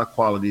mom wanted my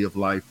quality of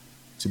life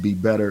to be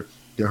better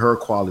than her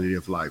quality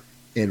of life.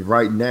 And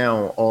right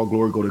now, all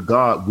glory go to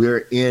God,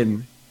 we're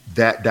in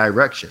that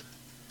direction.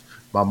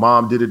 My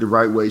mom did it the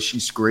right way. She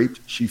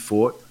scraped, she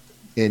fought,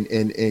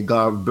 and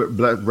God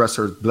bless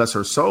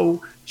her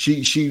soul.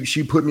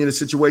 She put me in a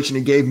situation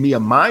and gave me a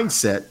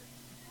mindset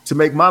to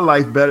make my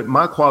life better,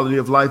 my quality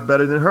of life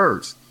better than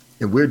hers.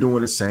 And we're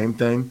doing the same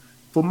thing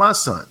for my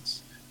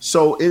sons.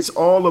 So it's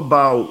all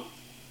about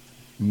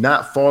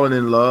not falling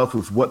in love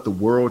with what the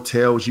world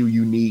tells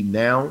you need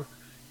now,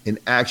 and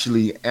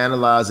actually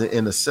analyzing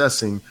and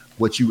assessing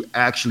what you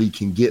actually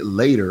can get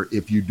later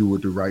if you do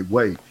it the right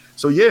way.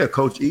 So, yeah,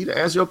 Coach E, to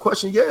answer your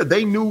question, yeah,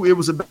 they knew it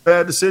was a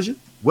bad decision,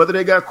 whether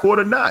they got caught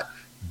or not.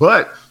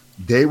 But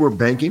they were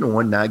banking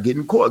on not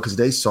getting caught because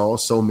they saw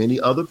so many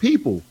other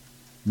people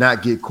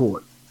not get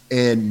caught.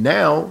 And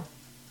now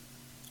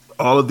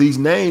all of these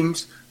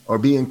names are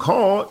being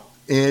called,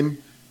 and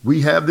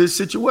we have this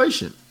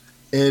situation.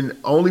 And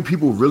only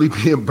people really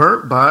being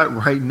burnt by it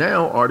right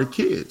now are the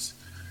kids.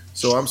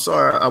 So I'm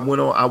sorry I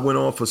went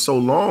on for so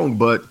long,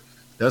 but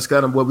that's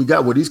kind of what we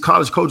got. Well, these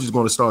college coaches are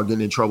going to start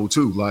getting in trouble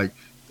too. Like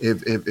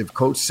if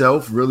Coach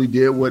Self really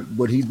did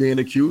what he's being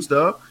accused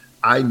of,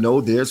 I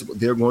know there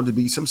are going to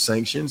be some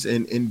sanctions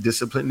and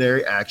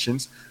disciplinary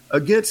actions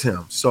against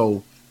him.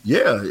 So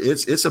yeah,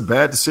 it's a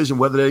bad decision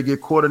whether they get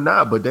caught or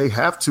not, but they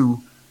have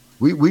to.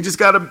 We just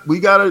gotta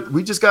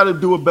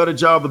do a better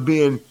job of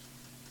being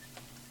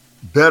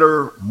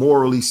better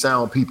morally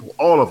sound people,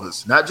 all of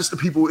us, not just the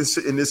people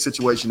in this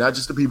situation, not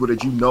just the people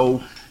that you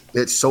know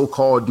that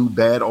so-called do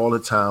bad all the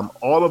time.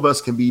 All of us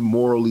can be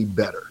morally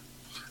better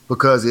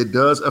because it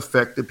does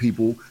affect the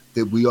people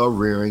that we are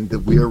rearing, that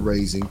we are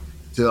raising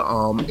to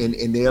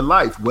in their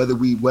life, whether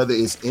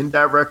it's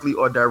indirectly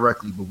or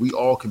directly, but we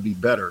all can be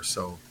better.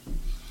 So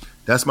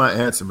that's my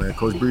answer, man.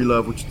 Coach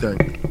Breedlove, what you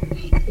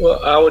think?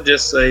 Well, I would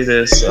just say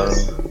this.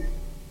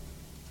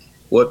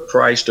 What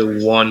price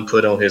did one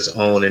put on his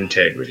own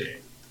integrity?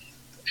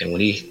 And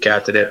when he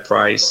got to that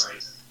price,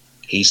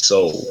 he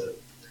sold.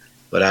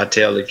 But I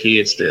tell the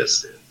kids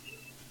this.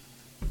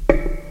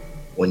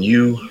 When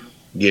you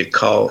get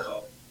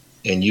caught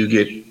and you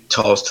get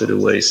tossed to the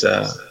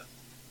wayside,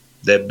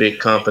 that big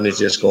company is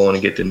just going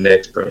to get the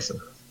next person.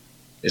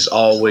 It's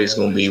always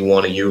going to be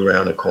one of you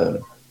around the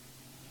corner.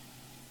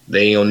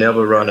 They ain't going to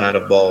never run out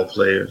of ball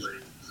players.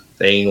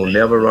 They ain't going to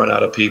never run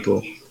out of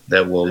people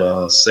that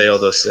will sell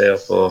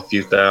themselves for a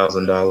few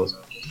 $1,000s.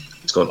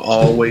 It's going to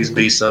always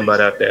be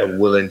somebody out there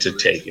willing to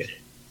take it.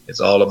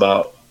 It's all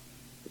about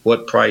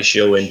what price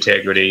your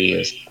integrity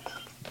is.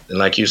 And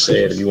like you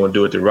said, if you want to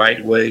do it the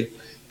right way,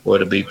 or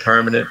to be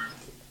permanent,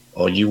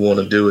 or you want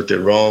to do it the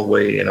wrong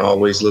way and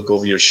always look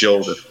over your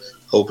shoulder,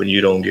 hoping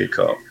you don't get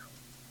caught.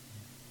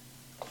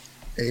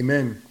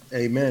 Amen.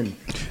 Amen.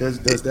 Does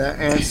that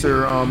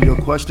answer your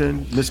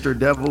question, Mr.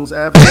 Devil's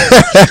Advocate?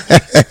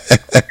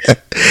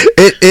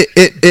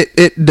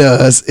 It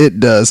does. It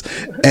does.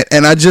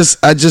 And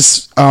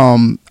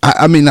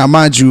I mean, now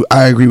mind you,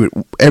 I agree with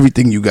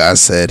everything you guys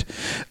said.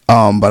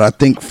 But I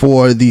think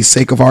for the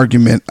sake of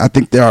argument, I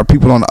think there are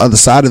people on the other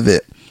side of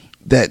it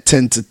that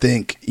tend to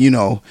think,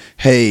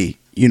 hey,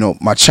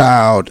 my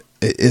child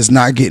is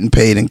not getting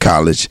paid in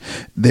college.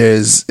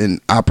 There's an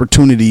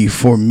opportunity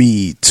for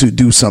me to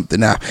do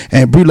something now.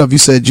 And Breedlove, you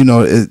said,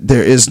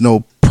 there is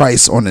no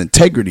price on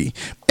integrity,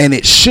 and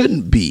it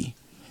shouldn't be.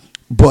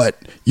 But,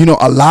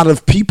 a lot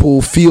of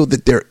people feel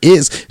that there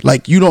is.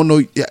 Like, you don't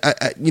know,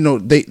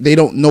 they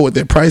don't know what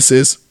their price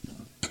is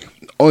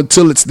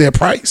until it's their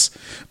price,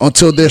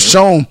 until they're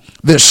shown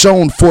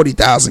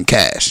 40,000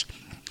 cash,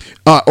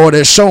 or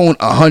they're shown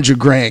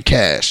 $100,000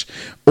 cash,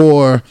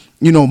 or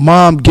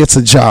mom gets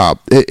a job.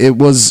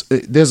 There's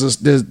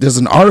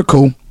an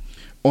article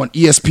on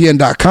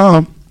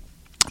ESPN.com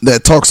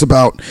that talks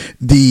about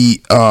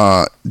the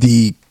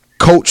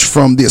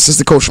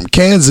assistant coach from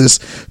Kansas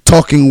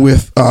talking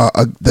with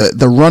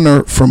the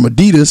runner from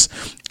Adidas,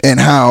 and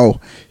how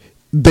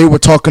they were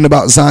talking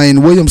about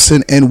Zion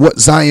Williamson and what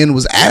Zion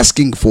was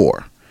asking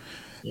for.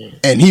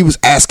 And he was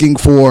asking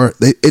for,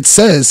 it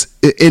says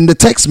in the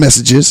text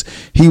messages,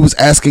 he was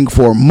asking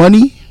for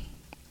money,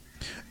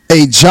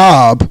 a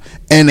job,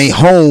 and a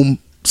home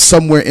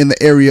somewhere in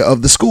the area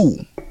of the school.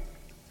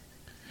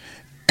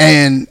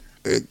 And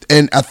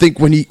I think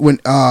when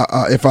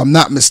if I'm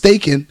not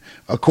mistaken,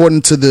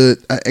 according to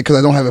because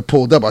I don't have it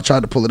pulled up, I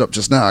tried to pull it up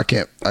just now. I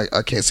can't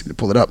seem to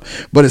pull it up.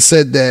 But it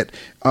said that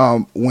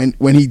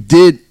when he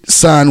did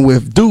sign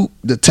with Duke,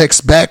 the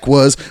text back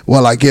was,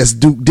 well, I guess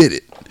Duke did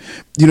it.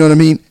 You know what I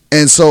mean?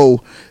 And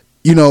so,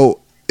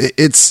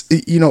 it's,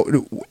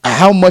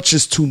 how much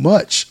is too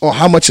much, or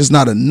how much is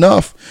not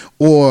enough,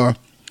 or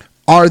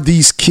are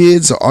these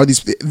kids, or are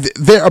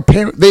they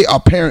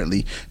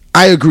apparently,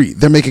 I agree,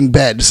 they're making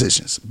bad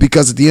decisions,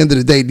 because at the end of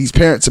the day, these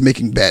parents are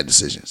making bad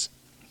decisions.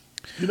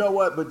 You know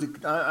what? But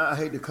I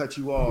hate to cut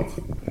you off,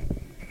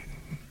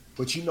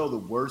 but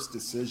the worst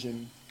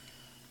decision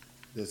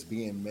that's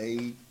being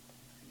made,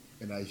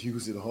 and I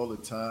use it all the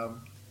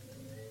time,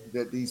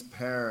 that these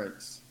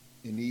parents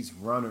and these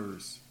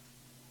runners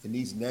and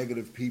these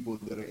negative people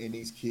that are in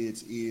these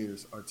kids'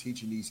 ears are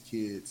teaching these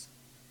kids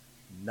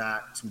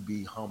not to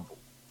be humble.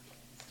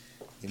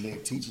 And they're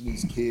teaching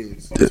these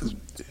kids to...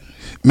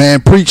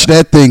 Man, preach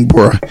that thing,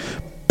 bro.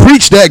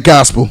 Preach that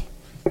gospel.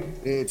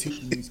 They're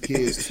teaching these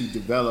kids to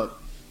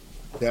develop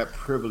that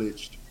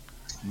privileged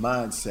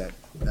mindset.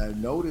 Now,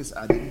 notice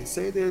I didn't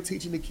say they're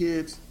teaching the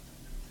kids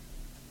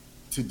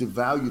to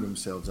devalue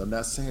themselves. I'm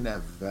not saying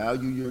that.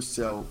 Value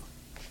yourself,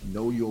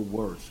 know your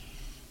worth.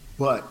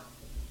 But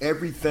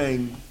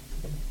everything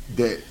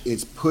that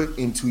is put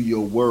into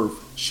your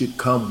worth should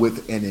come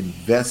with an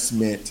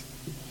investment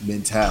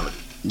mentality.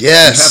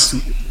 Yes. You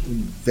have to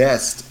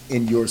invest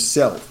in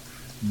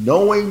yourself,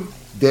 knowing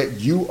that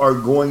you are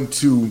going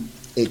to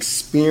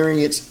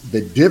experience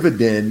the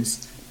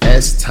dividends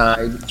as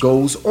time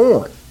goes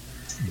on.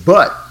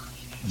 But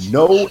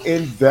no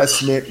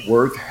investment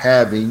worth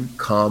having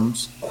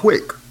comes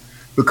quick,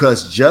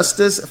 because just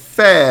as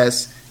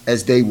fast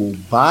as they will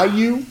buy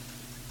you,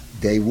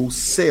 they will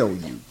sell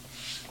you.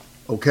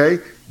 Okay?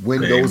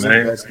 When those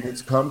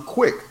investments come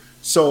quick.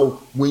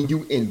 So when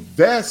you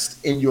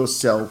invest in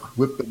yourself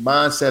with the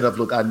mindset of,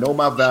 look, I know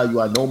my value,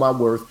 I know my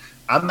worth,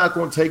 I'm not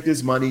going to take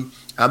this money,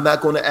 I'm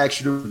not going to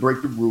ask you to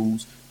break the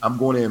rules, I'm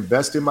going to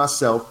invest in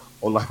myself.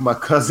 Or like my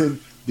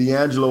cousin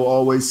D'Angelo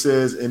always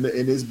says in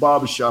his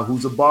barbershop,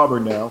 who's a barber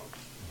now,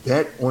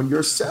 bet on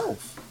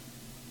yourself.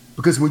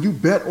 Because when you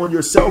bet on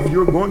yourself,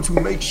 you're going to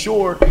make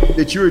sure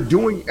that you're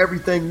doing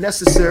everything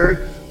necessary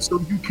so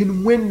you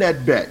can win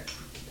that bet.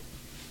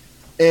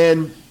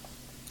 And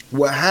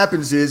what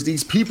happens is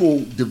these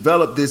people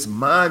develop this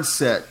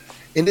mindset,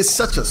 and it's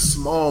such a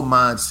small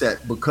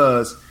mindset,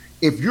 because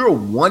if you're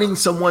wanting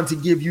someone to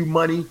give you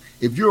money,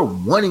 if you're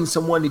wanting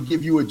someone to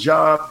give you a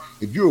job,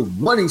 if you're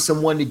wanting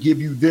someone to give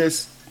you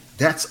this,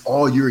 that's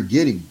all you're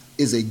getting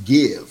is a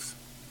give.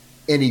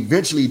 And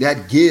eventually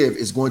that give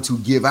is going to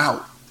give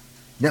out.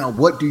 Now,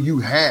 what do you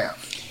have?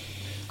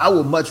 I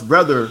would much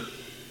rather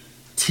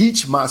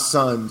teach my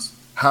sons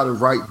how to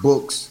write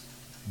books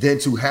than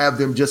to have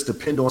them just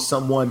depend on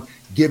someone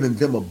giving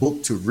them a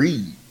book to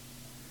read.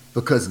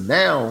 Because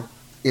now,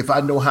 if I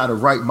know how to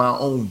write my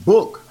own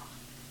book,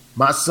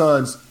 my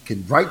sons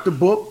can write the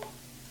book,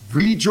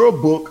 read your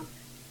book,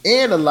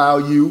 and allow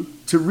you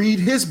to read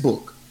his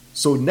book.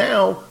 So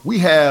now we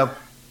have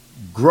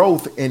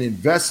growth and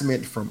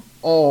investment from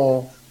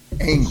all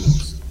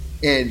angles.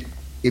 And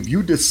if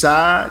you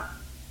decide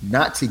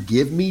not to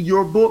give me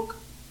your book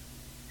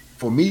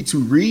for me to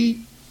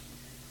read,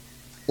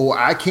 or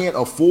I can't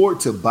afford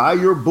to buy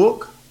your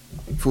book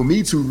for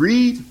me to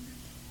read,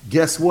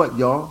 guess what,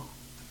 y'all?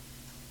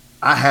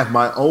 I have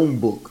my own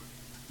book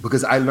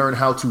because I learned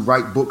how to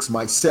write books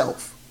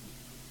myself.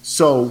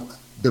 So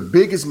the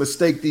biggest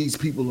mistake these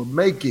people are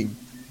making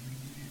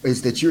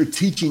is that you're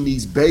teaching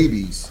these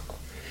babies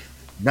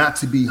not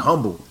to be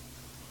humble.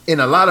 And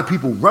a lot of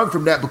people run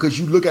from that because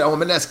you look at, oh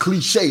man, that's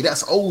cliche,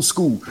 that's old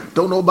school.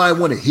 Don't nobody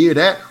want to hear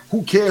that.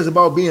 Who cares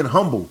about being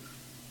humble?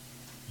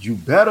 You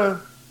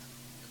better,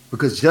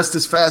 because just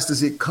as fast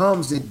as it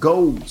comes, it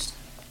goes.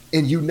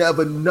 And you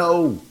never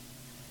know.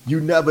 You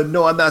never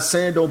know. I'm not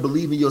saying don't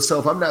believe in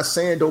yourself. I'm not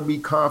saying don't be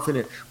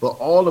confident, but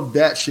all of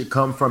that should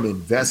come from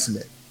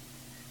investment.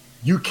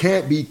 You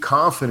can't be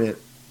confident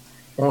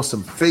on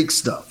some fake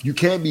stuff. You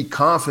can't be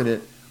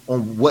confident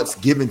on what's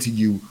given to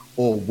you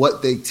or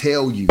what they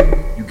tell you.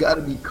 You got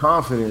to be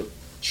confident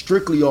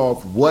strictly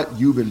off what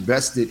you've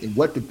invested and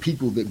what the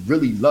people that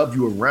really love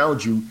you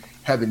around you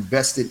have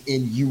invested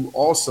in you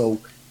also.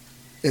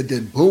 And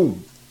then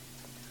boom,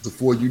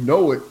 before you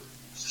know it,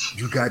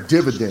 you got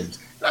dividends.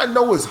 I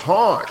know it's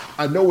hard.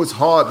 I know it's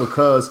hard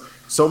because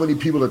so many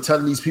people are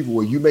telling these people,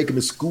 well, you're making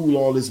the school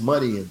all this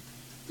money and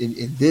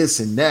this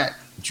and that.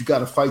 But you got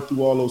to fight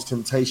through all those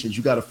temptations.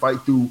 You got to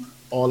fight through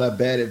all that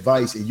bad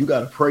advice. And you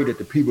got to pray that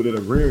the people that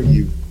are rearing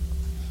you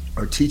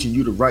are teaching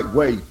you the right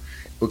way,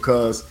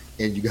 because,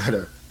 and you got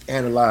to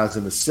analyze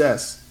and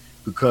assess,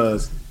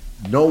 because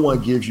no one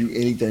gives you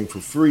anything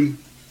for free.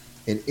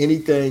 And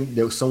anything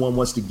that someone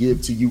wants to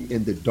give to you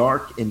in the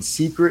dark and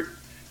secret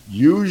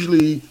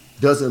usually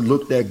doesn't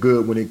look that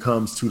good when it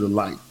comes to the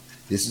light.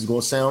 This is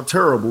going to sound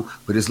terrible,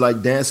 but it's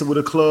like dancing with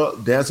a girl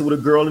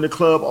in the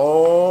club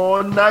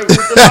all night with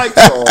the lights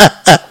on.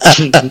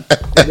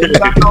 And then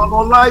got all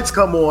the lights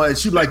come on, and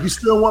she like, you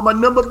still want my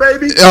number,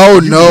 baby? Oh,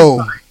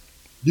 no.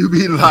 You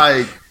be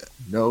like,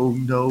 no.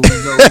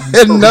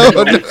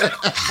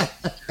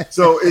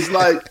 So it's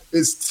like,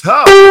 it's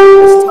tough.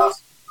 It's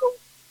tough.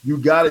 You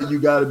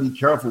gotta be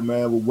careful,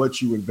 man, with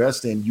what you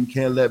invest in. You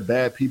can't let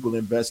bad people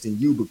invest in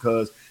you,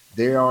 because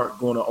they aren't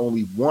going to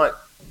only want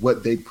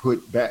what they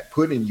put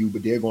in you,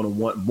 but they're going to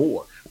want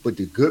more. But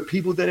the good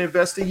people that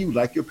invest in you,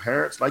 like your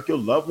parents, like your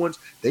loved ones,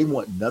 they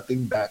want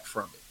nothing back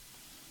from it.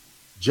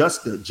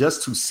 Just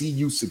to see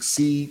you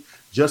succeed,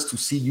 just to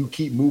see you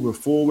keep moving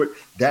forward,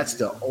 that's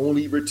the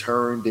only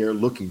return they're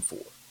looking for.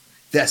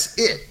 That's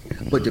it.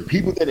 But the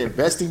people that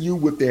invest in you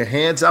with their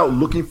hands out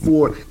looking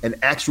for an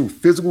actual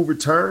physical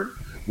return,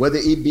 whether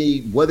it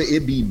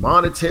be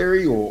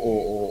monetary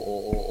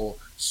or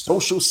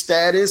social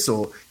status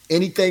or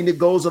anything that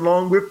goes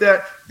along with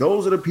that,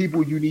 those are the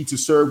people you need to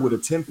serve with a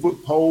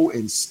 10-foot pole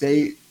and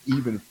stay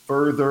even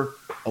further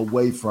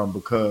away from,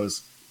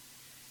 because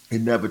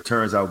it never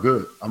turns out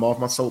good. I'm off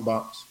my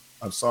soapbox.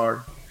 I'm sorry,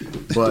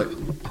 but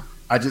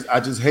I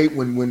just hate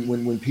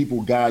when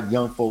people guide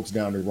young folks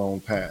down the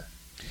wrong path.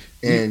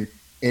 And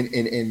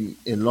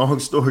long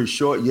story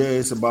short, yeah,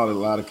 it's about a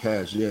lot of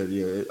cash.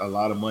 Yeah, a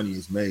lot of money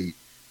is made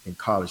in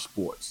college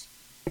sports,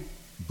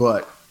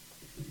 but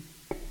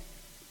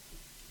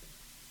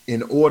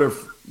in order,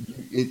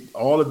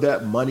 all of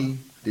that money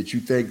that you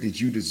think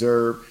that you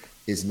deserve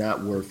is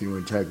not worth your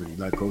integrity.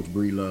 Like Coach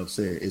Breedlove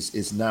said,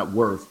 it's not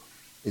worth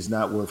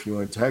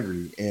your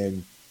integrity,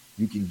 and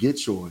you can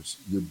get yours.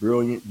 You're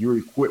brilliant. You're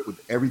equipped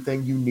with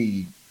everything you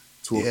need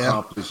to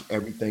accomplish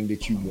everything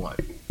that you want.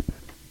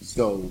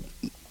 So,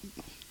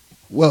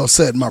 well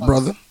said, my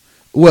brother.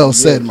 Well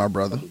said, my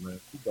brother.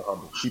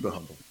 Keep it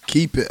humble.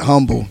 Keep it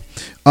humble.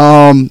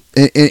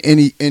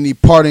 Any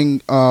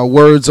parting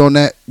words on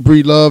that,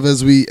 Breedlove,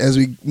 as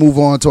we move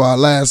on to our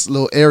last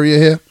little area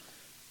here?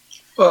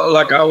 Well,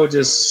 like I would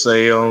just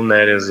say on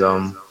that is,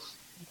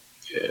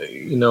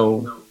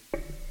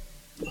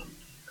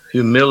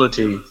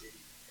 humility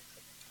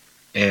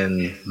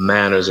and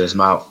manners, as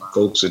my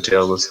folks would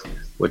tell us,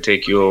 would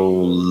take you a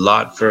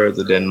lot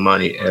further than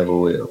money ever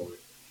will.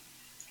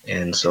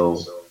 And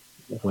so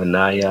when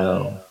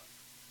I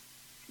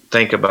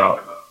think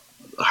about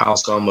how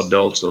some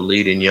adults are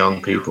leading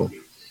young people,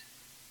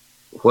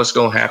 what's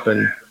going to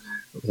happen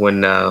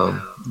when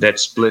that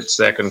split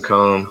second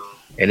comes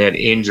and that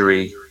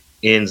injury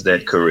ends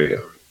that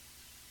career?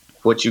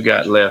 What you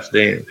got left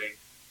then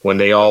when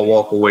they all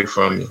walk away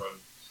from you,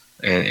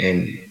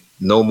 and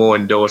no more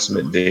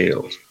endorsement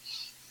deals,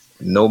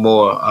 no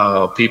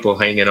more people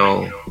hanging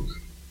on,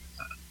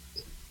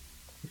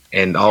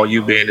 and all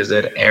you been is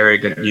that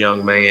arrogant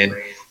young man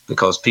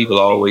because people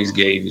always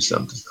gave you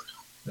something.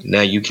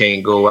 Now you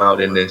can't go out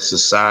in the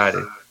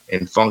society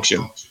and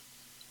function,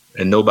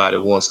 and nobody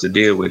wants to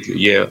deal with you.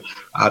 Yeah,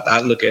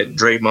 I look at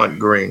Draymond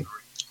Green,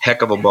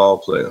 heck of a ball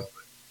player,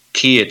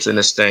 kids in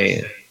the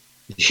stand,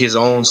 his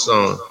own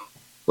son.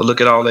 But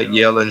look at all that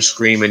yelling,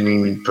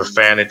 screaming,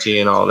 profanity,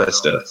 and all that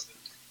stuff.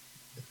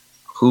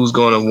 Who's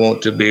going to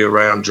want to be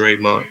around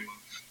Draymond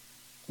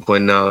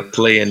when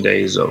playing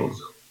days over?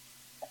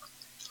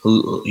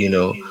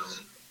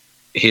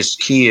 His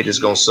kid is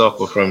going to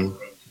suffer from,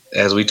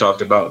 as we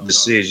talked about,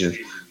 decisions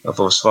of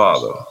his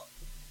father.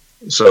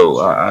 So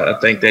I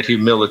think that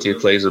humility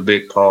plays a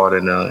big part.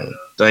 And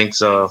thanks,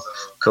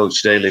 Coach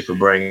Staley, for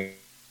bringing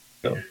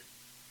it.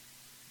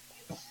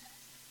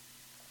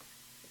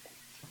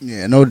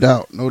 Yeah, no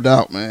doubt,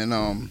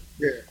 man.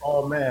 Yeah.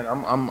 Oh man,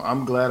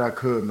 I'm glad I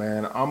could,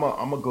 man. I'm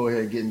gonna go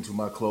ahead and get into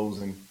my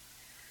closing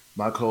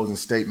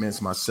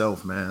statements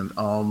myself, man.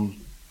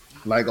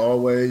 Like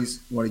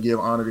always, want to give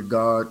honor to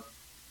God.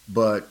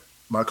 But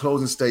my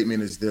closing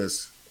statement is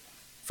this.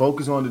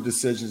 Focus on the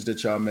decisions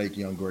that y'all make,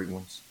 young great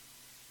ones.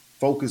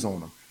 Focus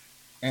on them.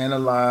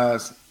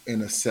 Analyze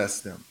and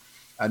assess them.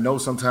 I know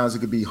sometimes it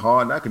could be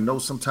hard, and I can know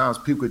sometimes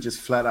people could just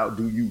flat out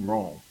do you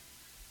wrong.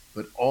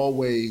 But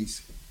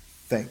always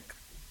think.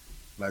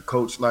 Like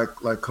Coach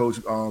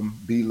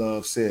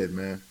Breedlove said,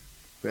 man,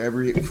 for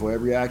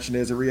every action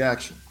there's a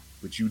reaction,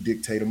 but you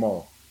dictate them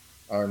all.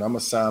 All right, I'm gonna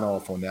sign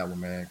off on that one,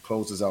 man.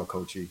 Close us out,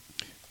 Coach E.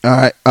 All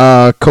right,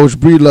 Coach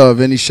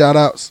Breedlove, any shout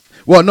outs?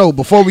 Well, no,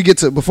 before we get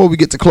to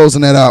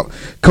closing that out,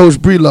 Coach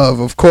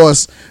Breedlove, of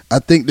course, I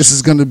think this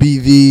is going to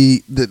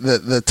be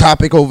the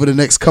topic over the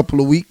next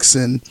couple of weeks,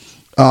 and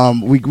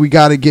we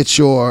got to get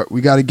your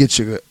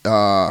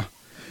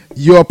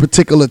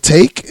particular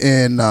take.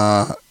 And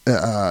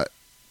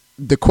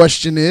the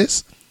question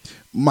is,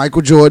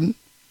 Michael Jordan,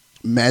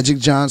 Magic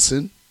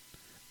Johnson,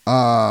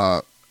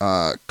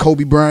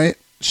 Kobe Bryant,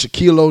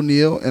 Shaquille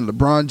O'Neal, and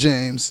LeBron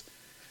James.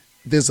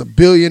 There's $1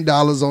 billion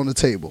on the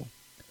table.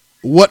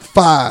 What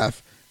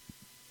 5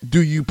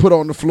 do you put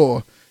on the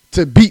floor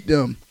to beat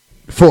them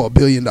for $1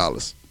 billion?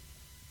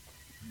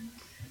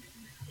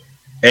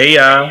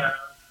 AI,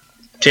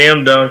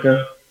 Tim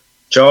Duncan,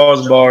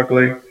 Charles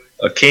Barkley,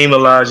 Akeem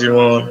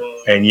Olajuwon,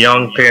 and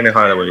young Penny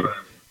Hardaway.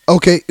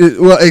 Okay,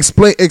 well,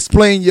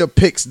 explain your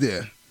picks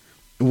there.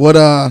 What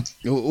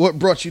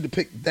brought you to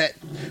pick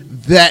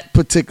that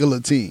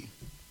particular team?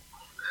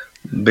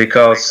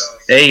 Because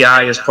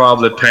AI is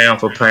probably pound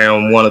for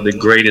pound one of the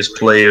greatest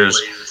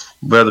players,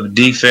 whether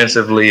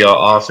defensively or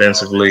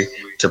offensively,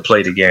 to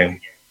play the game.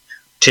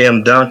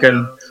 Tim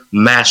Duncan,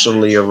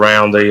 masterly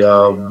around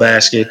the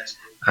basket,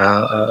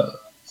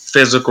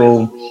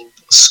 physical,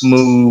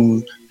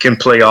 smooth, can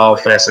play all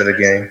facets of the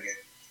game.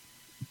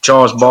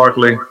 Charles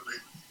Barkley,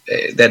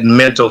 that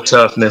mental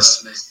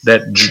toughness,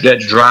 that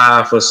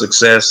drive for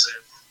success,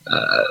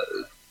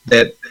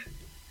 that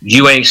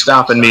you ain't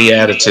stopping me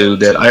attitude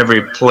that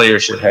every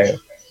player should have.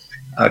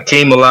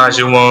 Akeem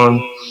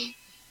Olajuwon,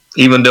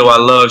 even though I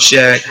love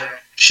Shaq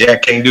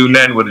can't do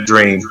nothing with a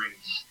dream.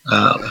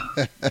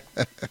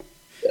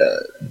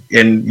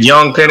 And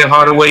young Penny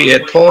Hardaway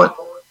at point,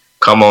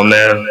 come on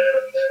now.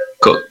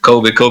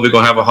 Kobe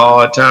gonna have a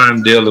hard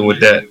time dealing with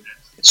that.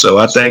 So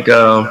I think,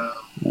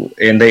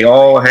 and they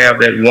all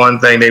have that one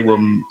thing, they were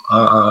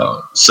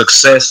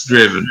success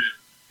driven,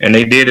 and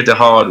they did it the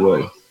hard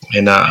way.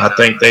 And I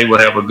think they will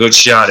have a good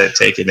shot at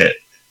taking it.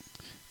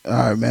 All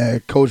right, man.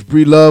 Coach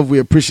Breedlove, we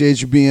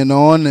appreciate you being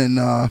on.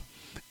 And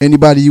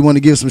anybody you want to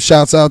give some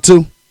shouts out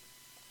to?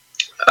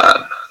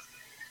 I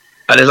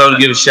just want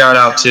to give a shout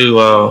out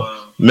to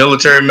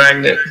Military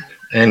Magnet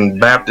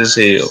and Baptist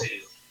Hill,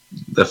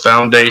 the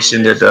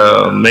foundation that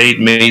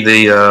made me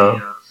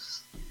the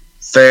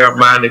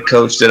fair-minded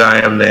coach that I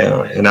am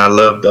now. And I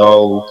loved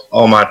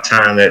all my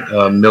time at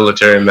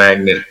Military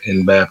Magnet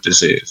and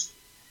Baptist Hill.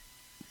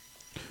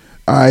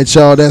 All right,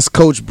 y'all. That's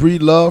Coach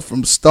Breedlove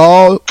from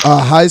Staley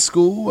High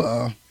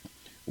School,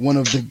 one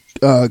of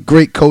the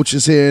great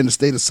coaches here in the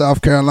state of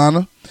South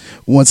Carolina.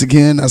 Once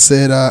again, I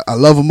said I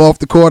love him off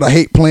the court. I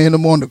hate playing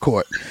him on the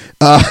court.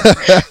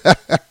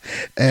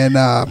 And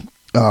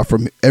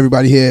from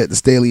everybody here at the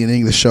Staley and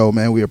English Show,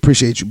 man, we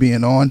appreciate you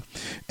being on.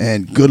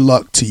 And good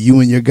luck to you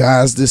and your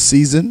guys this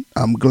season.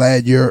 I'm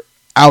glad you're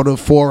out of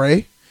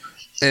 4A,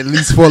 at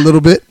least for a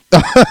little bit.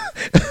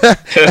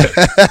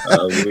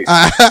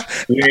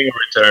 We ain't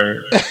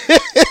return.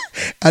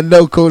 I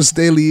know Coach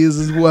Staley is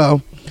as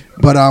well.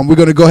 But we're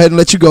going to go ahead and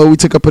let you go. We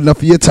took up enough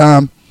of your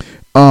time.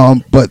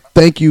 But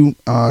thank you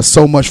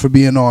so much for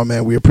being on,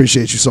 man. We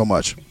appreciate you so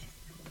much.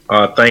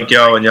 Thank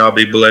y'all, and y'all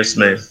be blessed,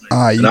 man.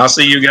 And I'll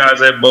see you guys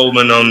at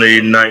Bowman on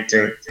the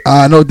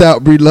 19th. No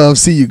doubt, Breedlove.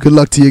 See you. Good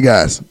luck to you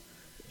guys.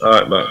 All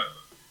right, bye.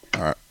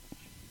 All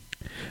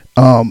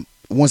right.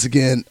 Once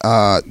again,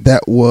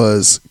 that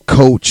was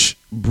Coach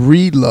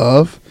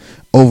Breedlove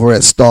over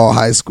at Staley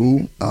High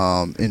School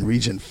in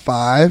Region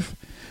 5,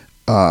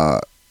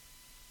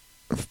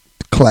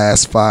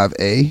 Class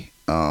 5A.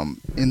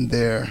 In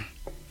their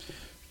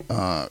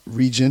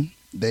region,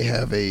 they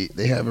have a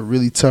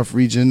really tough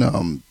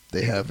region.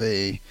 They have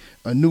a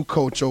new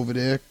coach over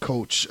there,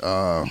 Coach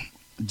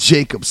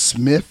Jacob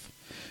Smith.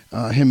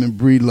 Him and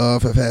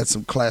Breedlove have had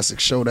some classic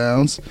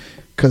showdowns.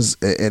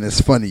 And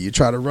it's funny, you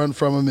try to run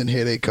from them, and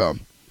here they come.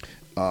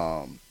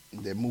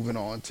 They're moving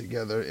on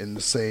together in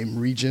the same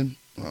region.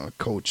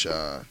 Coach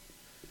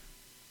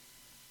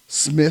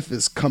Smith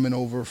is coming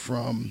over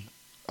from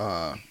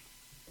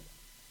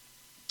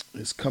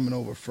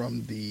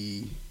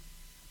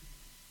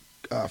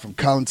from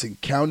Colleton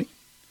County,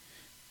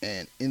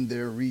 and in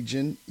their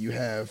region you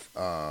have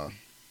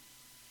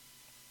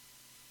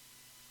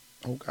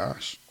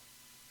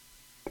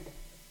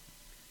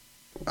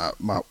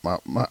my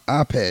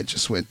iPad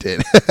just went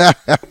dead.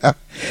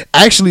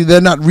 Actually,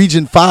 they're not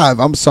Region 5.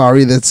 I'm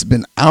sorry. That's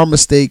been our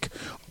mistake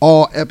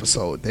all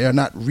episode. They are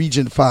not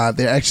Region 5.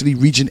 They're actually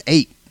Region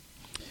 8.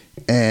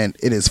 And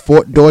it is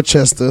Fort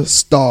Dorchester,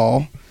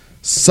 Stall,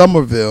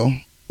 Somerville,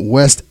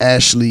 West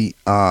Ashley,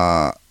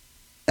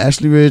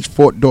 Ashley Ridge,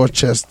 Fort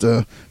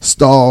Dorchester,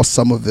 Stall,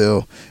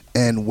 Somerville,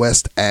 and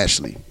West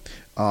Ashley.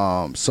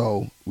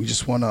 So we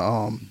just want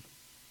to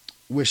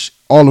wish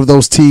all of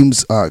those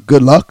teams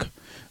good luck.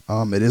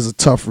 It is a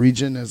tough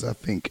region, as I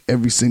think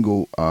every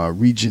single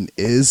region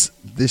is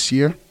this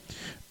year.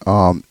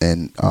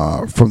 And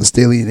from the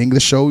Staley and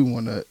English show, we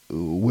want to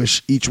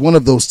wish each one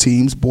of those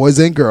teams, boys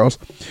and girls.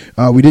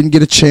 We didn't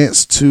get a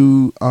chance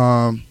to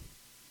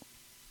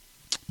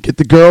get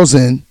the girls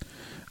in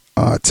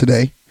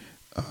today.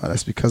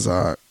 That's because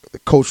the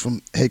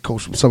head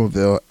coach from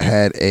Somerville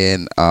had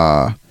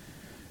a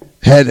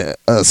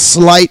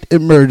slight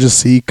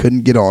emergency,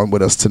 couldn't get on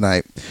with us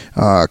tonight.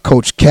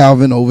 Coach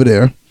Calvin over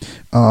there,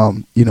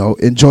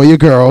 enjoy your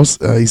girls.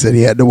 He said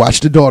he had to watch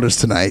the daughters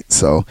tonight,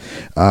 so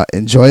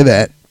enjoy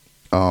that.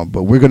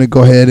 But we're gonna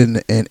go ahead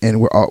and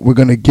we're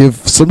gonna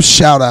give some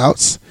shout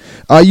outs.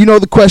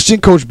 The question,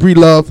 Coach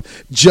Breedlove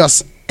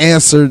just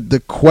answered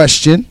the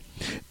question,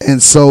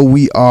 and so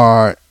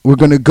we're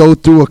gonna go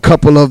through a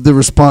couple of the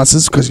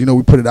responses because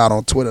we put it out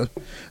on Twitter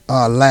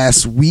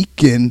last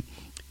week. And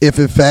if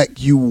in fact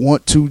you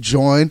want to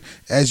join,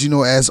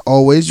 as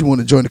always, you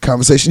want to join the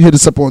conversation, hit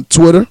us up on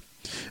Twitter.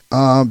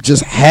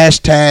 Just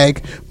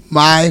hashtag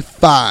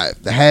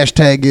my5. The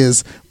hashtag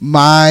is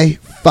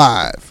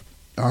my5.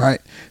 All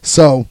right.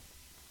 So,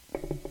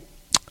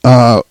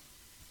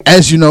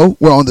 as you know,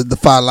 we're on the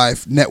Defy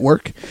Life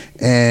network,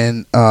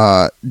 and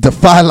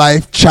Defy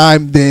Life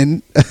chimed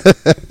in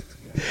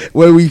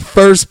where we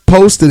first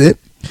posted it,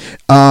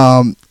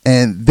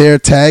 and their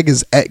tag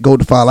is at Go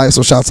Defy Life.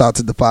 So, shouts out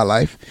to Defy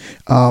Life.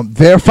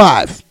 Their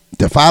 5,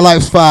 Defy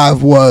Life's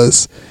 5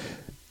 was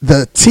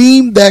the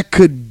team that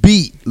could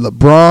beat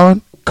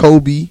LeBron,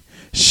 Kobe,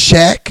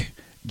 Shaq,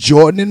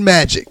 Jordan, and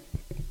Magic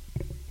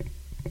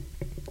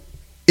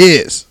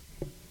is,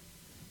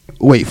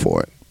 wait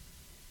for it,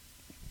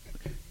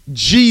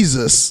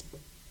 Jesus,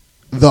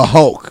 the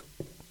Hulk,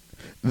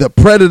 the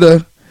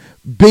Predator,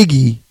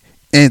 Biggie,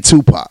 and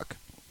Tupac.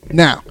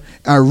 Now,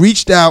 I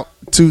reached out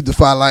to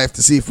Defy Life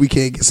to see if we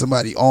can get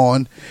somebody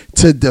on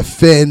to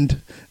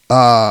defend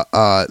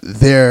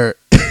their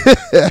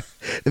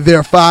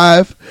their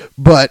 5,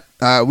 but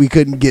we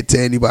couldn't get to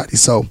anybody.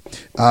 So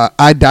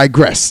I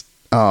digress.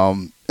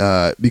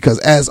 Because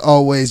as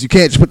always, you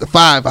can't just put the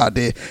 5 out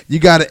there. You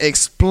got to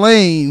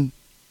explain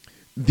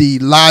the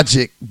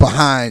logic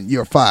behind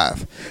your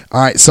 5.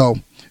 All right, so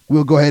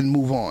we'll go ahead and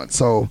move on.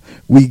 So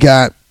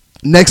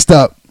next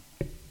up,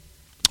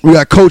 we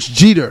got Coach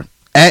Jeter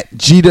at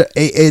Jeter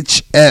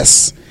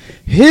AHS.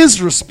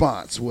 His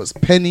response was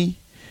Penny,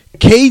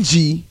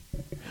 KG,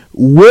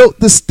 Wilt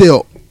the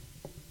Stilt,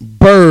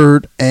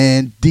 Bird,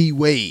 and D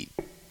Wade.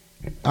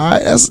 All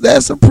right,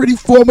 that's a pretty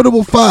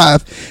formidable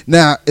 5.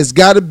 Now, it's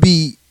got to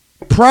be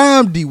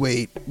prime D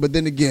Wade, but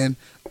then again,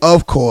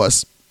 of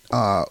course,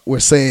 we're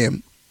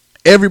saying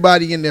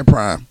everybody in their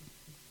prime.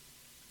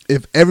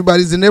 If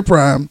everybody's in their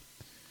prime,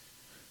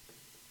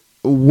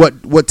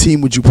 what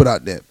team would you put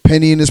out there?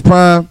 Penny in his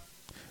prime,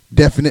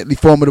 definitely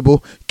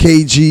formidable.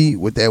 KG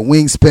with that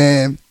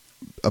wingspan,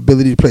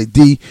 ability to play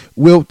D.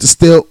 Wilt the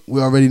Stilt,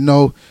 we already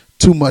know,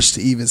 too much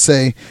to even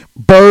say.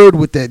 Bird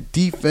with that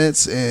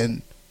defense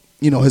and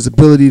his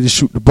ability to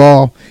shoot the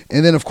ball.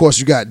 And then, of course,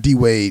 you got D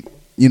Wade.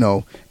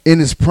 In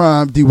his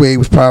prime, D Wade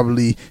was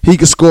he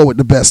could score with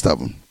the best of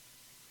them.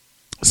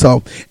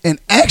 So, and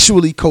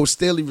actually, Coach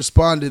Staley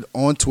responded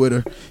on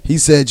Twitter. He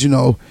said,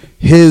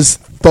 his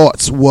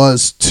thoughts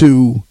was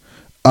to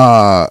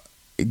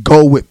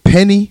go with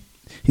Penny.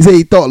 He said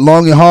he thought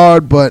long and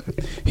hard, but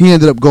he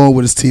ended up going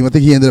with his team. I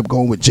think he ended up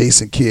going with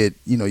Jason Kidd.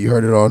 You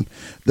heard it on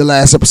the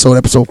last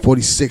episode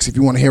 46. If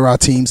you want to hear our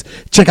teams,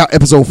 check out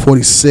episode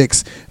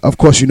 46. Of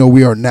course,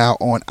 we are now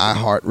on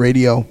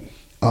iHeartRadio.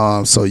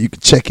 So you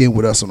can check in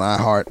with us on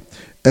iHeart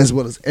as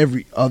well as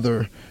every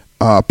other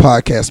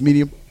podcast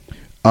medium.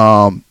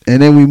 And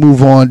then we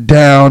move on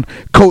down.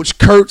 Coach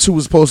Kurtz, who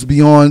was supposed to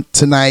be on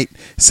tonight,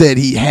 said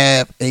he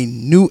had a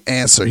new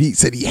answer. He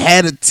said he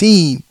had a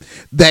team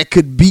that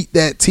could beat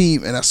that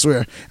team, and I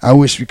swear I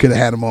wish we could have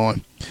had him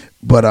on,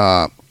 but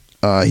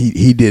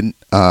he didn't.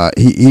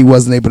 He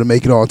wasn't able to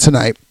make it on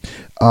tonight.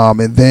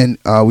 And then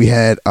we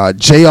had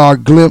J.R.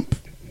 Glimp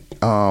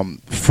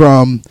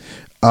from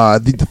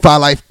the Defy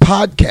Life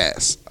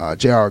podcast.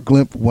 J.R.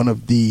 Glimp, one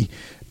of the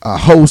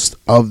host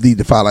of the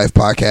Defy Life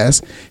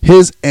podcast.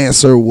 His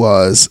answer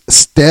was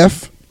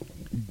Steph,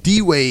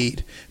 D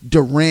Wade,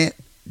 Durant,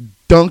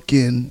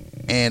 Duncan,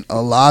 and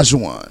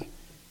Olajuwon.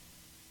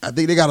 I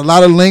think they got a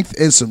lot of length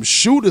and some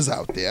shooters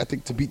out there. I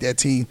think to beat that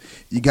team,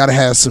 you got to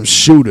have some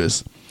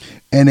shooters.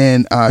 And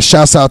then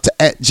shouts out to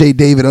at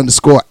 @JDavid_Adams,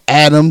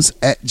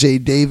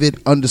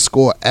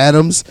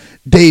 @JDavid_Adams,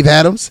 Dave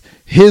Adams.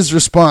 His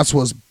response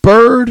was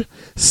Bird,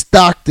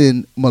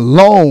 Stockton,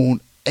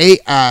 Malone,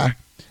 AI,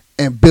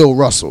 and Bill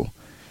Russell.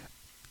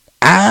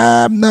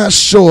 I'm not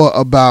sure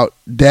about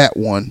that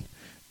one.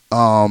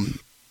 Yeah,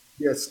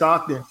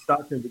 Stockton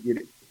to get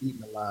it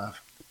eaten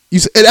alive.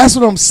 That's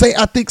what I'm saying.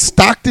 I think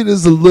Stockton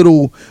is a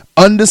little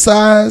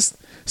undersized,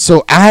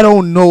 so I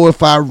don't know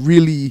if I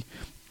really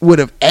would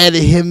have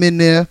added him in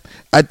there.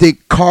 I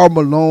think Karl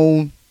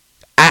Malone,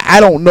 I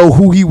don't know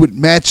who he would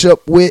match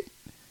up with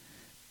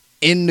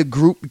in the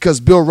group because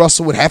Bill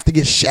Russell would have to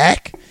get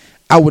Shaq,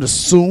 I would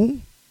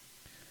assume.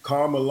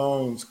 Karl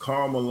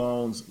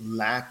Malone's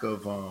lack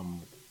of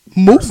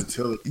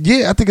versatility.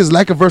 Yeah, I think his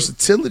lack of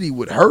versatility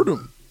would hurt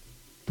him.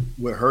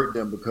 Would hurt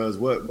them because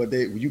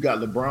you got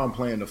LeBron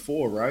playing the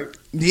 4, right?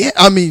 Yeah,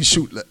 I mean,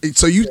 shoot.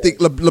 So you think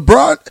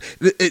LeBron,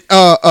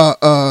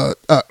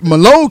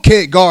 Malone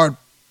can't guard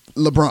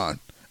LeBron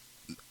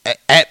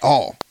at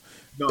all.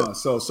 No,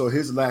 so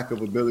his lack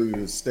of ability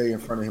to stay in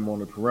front of him on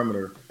the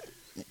perimeter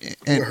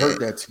and hurt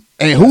that team.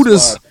 And who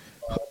does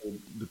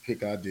the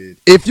pick I did?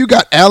 If you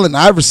got Allen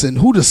Iverson,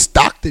 who does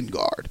Stockton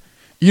guard?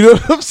 You know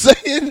what I'm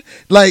saying?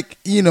 Like,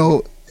 you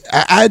know,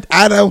 I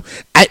don't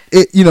at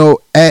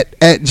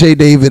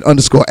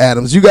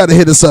 @JDavid_Adams, you got to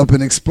hit us up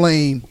and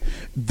explain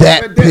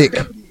that pick.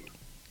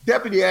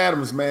 Deputy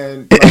Adams,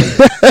 man.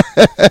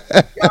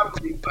 Like,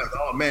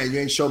 oh man, you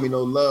ain't show me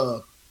no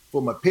love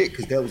for my pick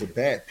because that was a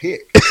bad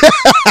pick.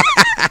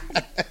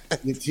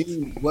 The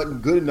team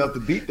wasn't good enough to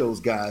beat those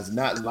guys.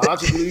 Not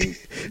logically,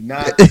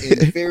 not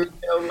in fairy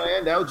tale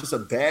land. That was just a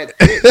bad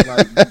pick.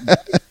 Like, none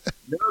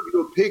of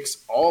your picks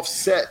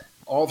offset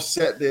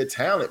their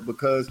talent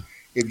because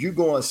if you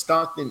go on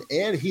Stockton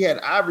and he had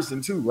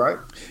Iverson too, right?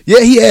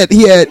 Yeah, he had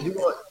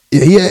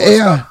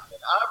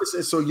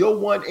Iverson. So your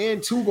 1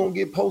 and 2 gonna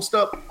get post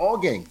up all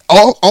game,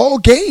 all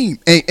game,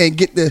 and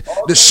get the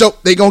show.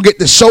 They gonna get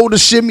the shoulder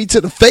shimmy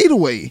to the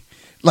fadeaway,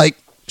 like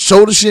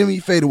shoulder shimmy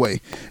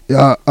fadeaway.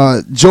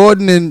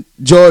 Jordan and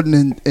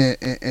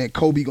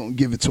Kobe gonna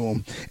give it to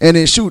him, and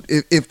then shoot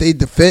if they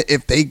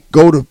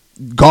go to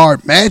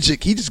guard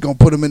Magic, he just gonna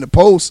put him in the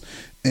post.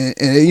 And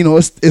you know,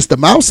 it's the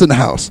mouse in the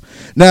house.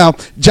 Now,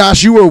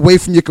 Josh, you were away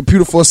from your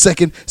computer for a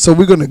second, so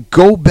we're going to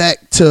go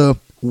back to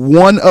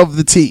one of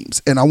the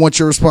teams, and I want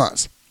your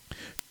response.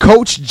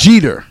 Coach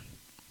Jeter,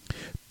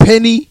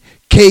 Penny,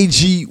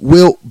 KG,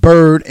 Wilt,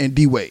 Bird, and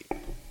D Wade.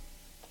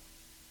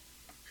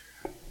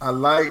 I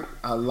like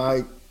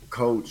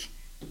coach's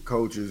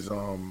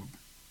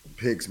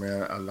picks,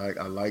 man. I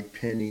like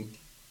Penny.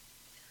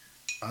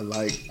 I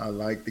like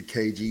the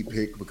KG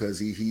pick because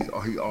he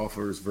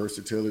offers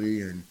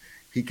versatility and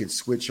he can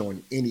switch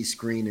on any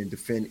screen and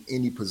defend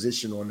any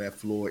position on that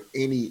floor,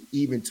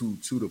 even to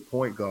the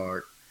point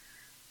guard.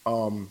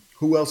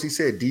 Who else he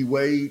said? D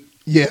Wade.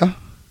 Yeah.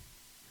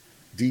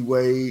 D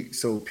Wade.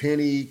 So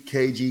Penny,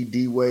 KG,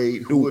 D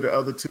Wade. Who were the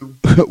other two?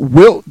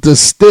 Wilt the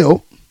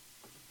Still.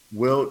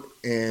 Wilt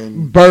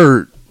and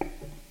Bird.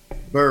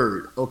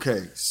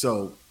 Okay,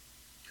 so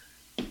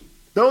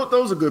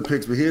those are good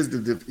picks, but here's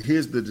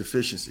the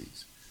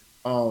deficiencies.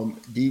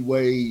 D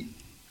Wade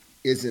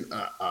isn't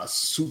a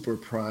super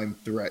prime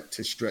threat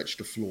to stretch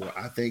the floor.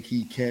 I think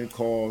he can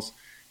cause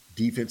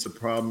defensive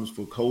problems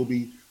for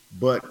Kobe,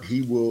 but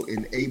he will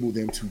enable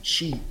them to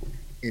cheat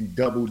and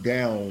double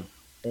down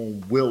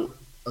on Wilt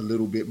a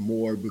little bit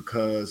more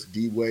because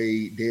D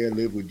Wade, they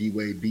live with D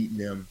Wade beating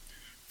them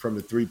from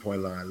the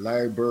 3-point line.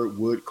 Larry Bird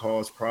would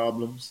cause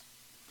problems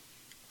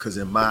because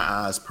in my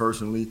eyes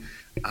personally,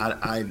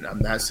 I'm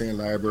not saying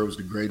Larry Bird was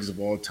the greatest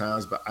of all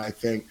times, but I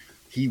think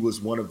he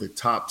was one of the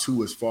top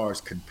 2 as far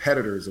as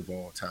competitors of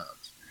all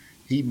times.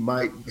 He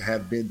might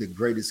have been the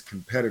greatest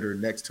competitor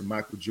next to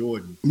Michael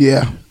Jordan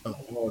of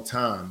all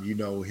time. You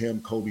know,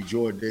 him, Kobe,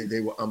 Jordan, they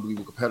were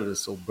unbelievable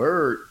competitors. So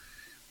Bird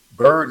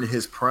in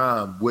his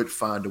prime would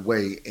find a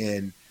way.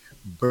 And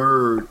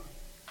Bird,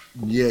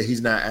 yeah,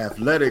 he's not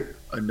athletic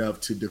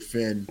enough to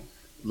defend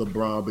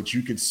LeBron, but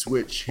you can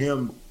switch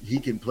him. He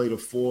can play the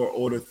 4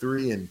 or the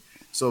 3, and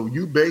so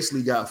you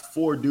basically got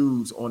 4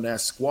 dudes on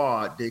that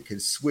squad that can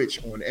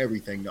switch on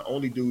everything. The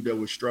only dude that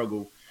would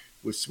struggle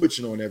with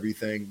switching on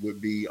everything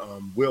would be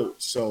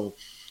Wilt. So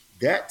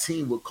that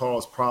team would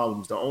cause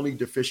problems. The only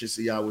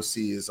deficiency I would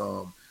see is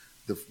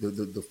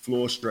the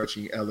floor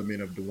stretching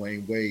element of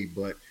Dwayne Wade,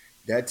 but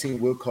that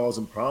team will cause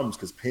him problems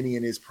because Penny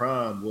in his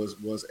prime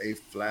was a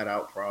flat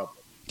out problem.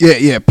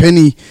 Yeah,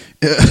 Penny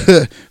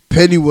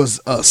was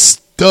a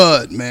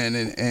stud, man,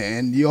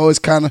 and you always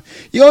kind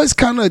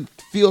of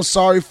feel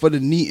sorry for the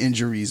knee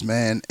injuries,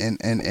 man,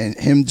 and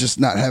him just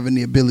not having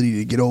the ability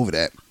to get over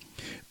that.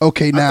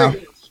 Okay, now I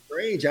think it's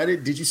strange.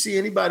 Did you see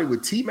anybody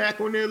with T-Mac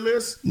on their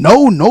list?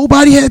 No,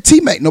 nobody had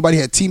T-Mac. Nobody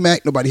had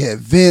T-Mac. Nobody had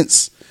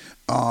Vince.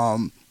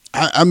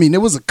 I mean, there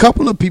was a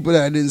couple of people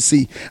that I didn't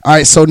see. All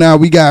right, so now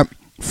we got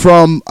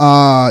from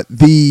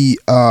the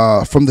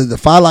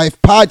Defy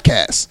Life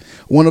podcast,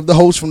 one of the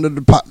hosts from the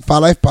Defy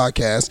Life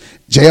podcast,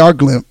 J.R.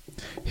 Glimp.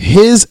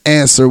 His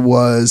answer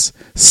was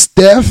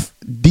Steph,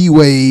 D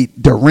Wade,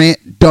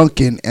 Durant,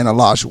 Duncan, and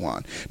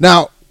Olajuwon.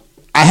 Now,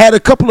 I had a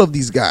couple of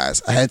these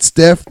guys. I had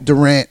Steph,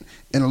 Durant,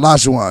 and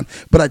Olajuwon,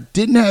 but I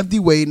didn't have D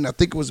Wade, and I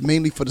think it was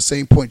mainly for the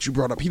same point you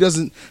brought up. He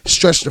doesn't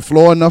stretch the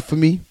floor enough for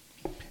me.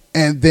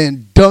 And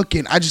then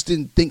Duncan, I just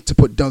didn't think to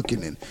put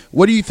Duncan in.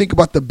 What do you think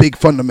about the big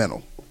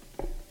fundamental?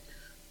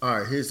 All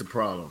right, here's the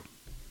problem.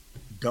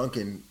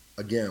 Duncan,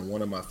 again,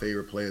 one of my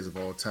favorite players of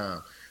all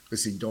time. But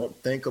see, don't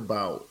think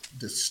about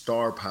the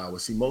star power.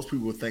 See, most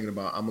people are thinking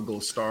about, I'm going to go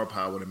star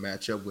power to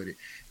match up with it.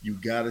 You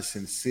got to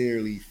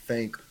sincerely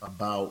think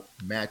about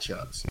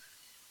matchups.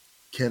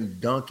 Can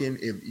Duncan,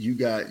 if you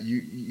got,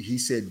 he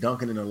said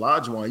Duncan and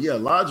Olajuwon. Yeah,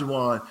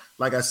 Olajuwon,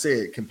 like I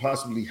said, can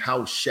possibly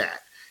house Shaq.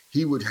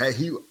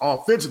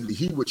 Offensively,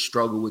 he would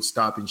struggle with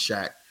stopping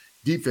Shaq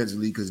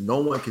defensively because no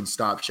one can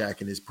stop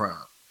Shaq in his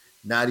prime,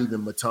 not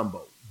even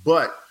Mutombo.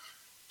 But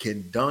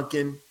can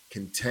Duncan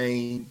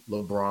contain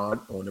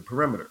LeBron on the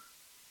perimeter?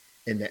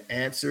 And the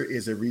answer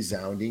is a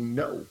resounding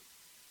no.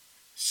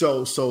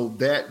 So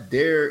that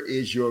there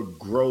is your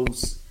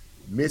gross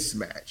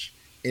mismatch.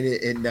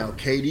 And now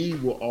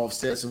KD will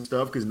offset some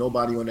stuff because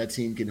nobody on that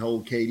team can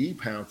hold KD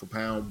pound for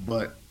pound,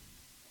 but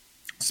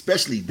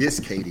especially this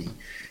KD,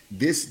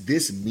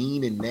 this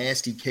mean and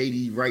nasty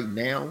KD right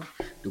now,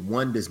 the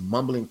one that's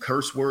mumbling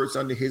curse words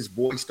under his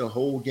voice the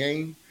whole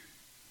game,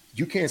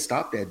 you can't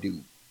stop that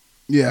dude.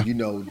 Yeah. You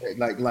know,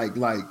 like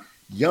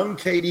young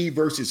KD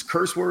versus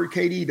curse word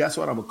KD, that's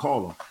what I'm gonna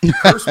call him.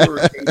 Curse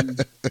word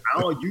KD,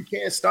 you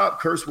can't stop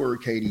curse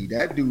word KD.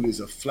 That dude is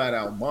a flat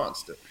out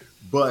monster.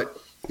 But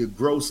the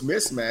gross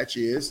mismatch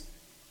is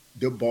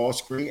the ball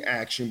screen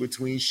action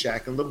between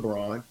Shaq and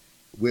LeBron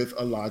with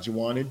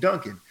Olajuwon and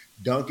Duncan.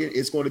 Duncan,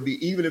 it's going to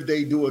be, even if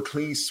they do a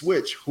clean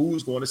switch,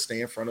 who's going to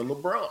stay in front of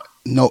LeBron?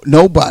 No,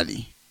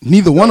 nobody.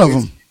 Neither one of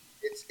them.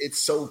 It's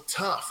so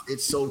tough.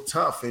 It's so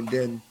tough. And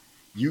then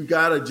you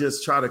got to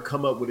just try to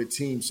come up with a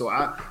team. So,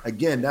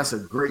 again, that's a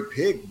great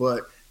pick,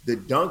 but the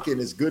Duncan,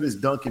 as good as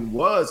Duncan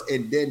was,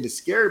 and then the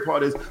scary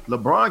part is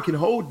LeBron can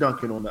hold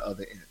Duncan on the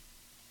other end.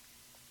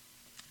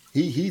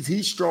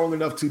 He's strong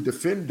enough to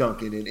defend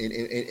Duncan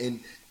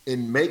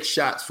and make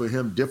shots for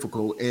him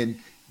difficult. And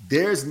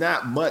there's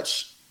not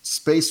much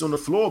space on the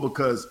floor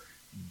because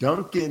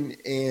Duncan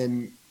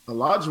and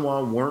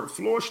Olajuwon weren't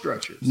floor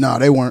stretchers. No,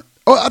 they weren't.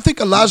 Oh, I think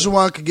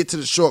Olajuwon could get to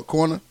the short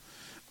corner.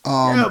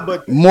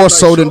 But more like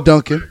so than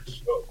Duncan.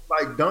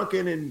 Like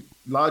Duncan and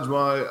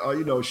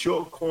Olajuwon are,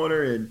 short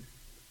corner, and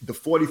the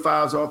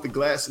 45s off the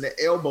glass and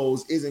the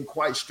elbows isn't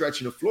quite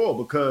stretching the floor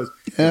because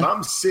if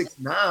I'm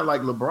 6'9"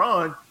 like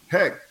LeBron,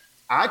 heck,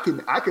 I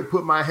could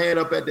put my hand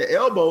up at the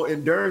elbow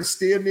and Durn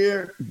still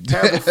near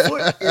have a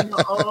foot in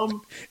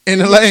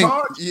the lane,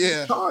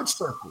 charge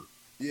circle.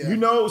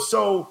 Yeah.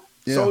 So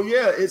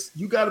it's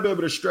you got to be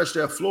able to stretch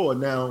that floor.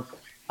 Now,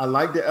 I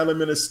like the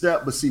element of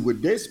step, but see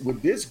with this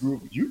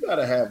group, you got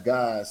to have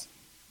guys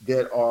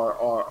that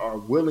are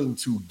willing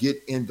to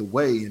get in the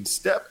way, and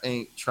Step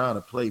ain't trying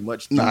to play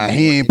much. Nah,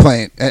 he ain't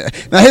playing.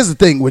 Now here's the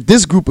thing with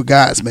this group of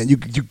guys, man. You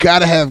got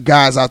to have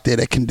guys out there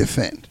that can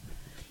defend.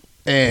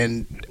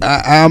 And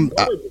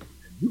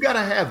you gotta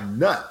have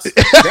nuts.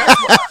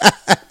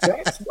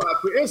 That's why,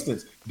 for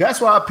instance, that's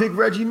why I picked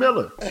Reggie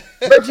Miller.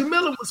 Reggie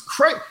Miller was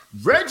crazy.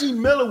 Reggie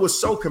Miller was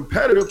so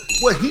competitive.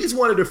 Well, he's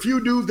one of the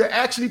few dudes that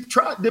actually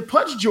tried to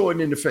punch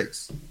Jordan in the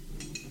face.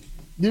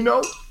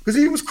 Because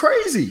he was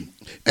crazy.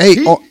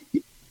 Hey,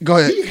 go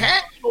ahead.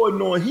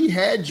 He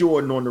had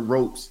Jordan on the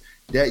ropes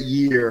that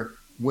year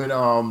when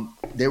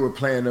they were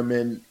playing them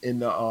in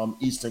the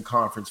Eastern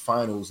Conference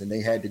Finals, and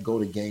they had to go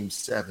to Game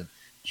 7.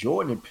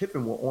 Jordan and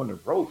Pippen were on the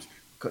ropes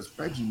because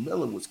Reggie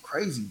Miller was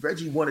crazy.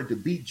 Reggie wanted to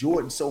beat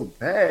Jordan so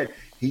bad,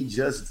 he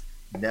just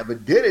never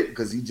did it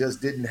because he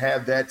just didn't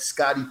have that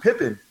Scottie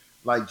Pippen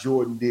like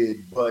Jordan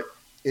did. But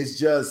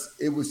it's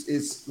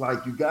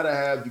like you gotta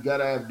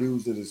have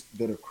dudes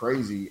that are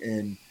crazy,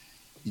 and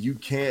you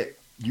can't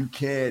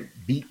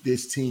beat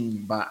this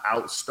team by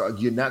outstar.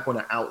 You're not going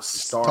to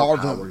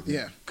outstar them.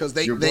 Yeah, because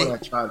you're going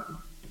to try.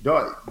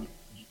 Dog,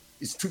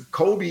 it's too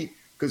Kobe.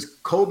 Because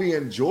Kobe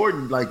and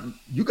Jordan, like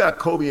you got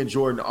Kobe and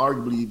Jordan,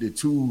 arguably the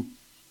two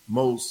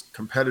most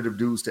competitive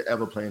dudes to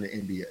ever play in the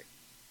NBA.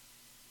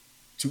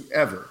 To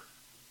ever.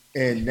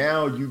 And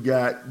now you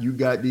got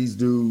these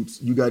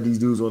dudes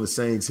on the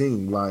same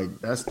team. Like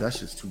that's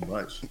just too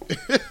much.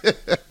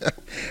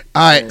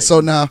 All right. So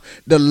now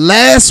the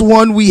last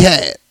one we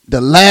had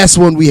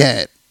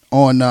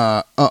on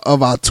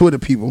of our Twitter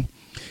people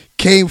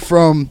came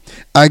from,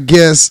 I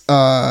guess,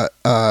 the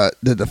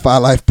Defy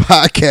Life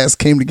podcast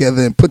came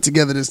together and put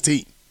together this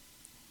team.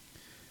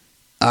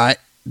 All right.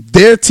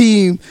 Their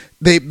team,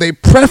 they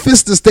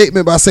prefaced the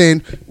statement by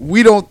saying,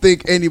 we don't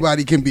think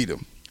anybody can beat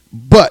them.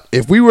 But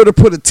if we were to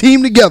put a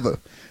team together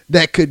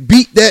that could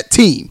beat that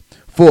team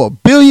for $1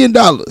 billion,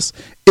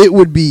 it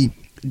would be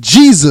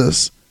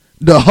Jesus,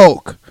 the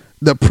Hulk,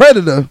 the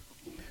Predator,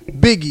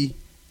 Biggie,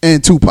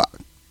 and Tupac.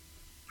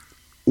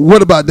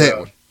 What about that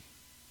one?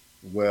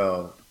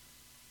 Well,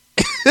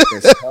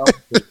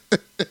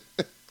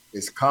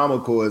 as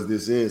comical as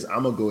this is,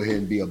 I'm going to go ahead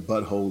and be a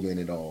butthole in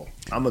it all.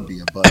 I'm going to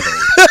be a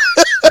butthole.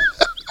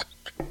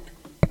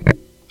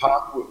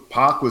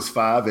 Pac was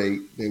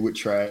 5'8". They would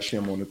trash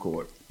him on the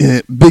court.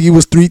 Yeah, Biggie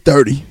was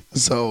 330,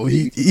 so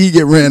he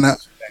get ran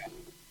out.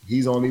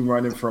 He's only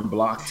running from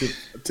block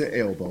to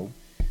elbow.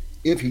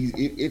 If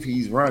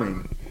he's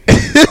running,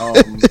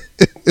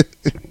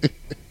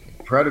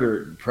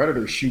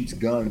 Predator shoots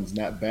guns,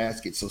 not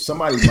baskets. So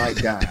somebody might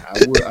die.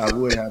 I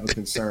would have a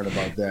concern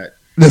about that.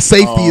 The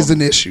safety is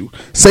an issue.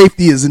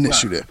 Safety is an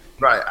issue there.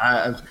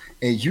 Right.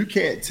 And you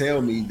can't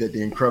tell me that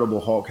the Incredible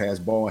Hulk has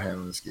ball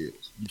handling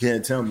skills. You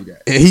can't tell me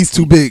that. And he's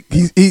too big.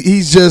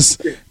 He's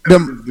just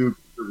them.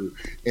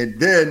 And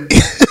then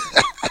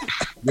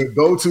the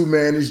go-to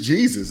man is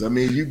Jesus. I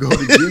mean, you go to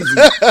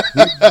Jesus,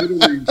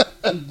 he's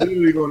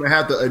literally going to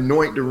have to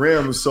anoint the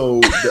rim so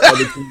the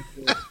other team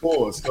can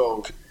score.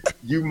 So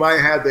you might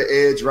have the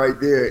edge right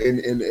there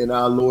in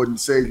our Lord and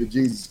Savior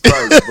Jesus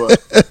Christ,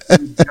 but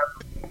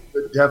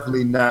you're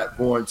definitely not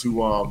going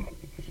to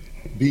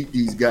beat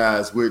these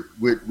guys with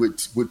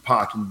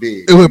Pac and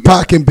Big. With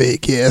Pac and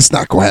Big, yeah, it's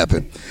not gonna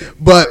happen.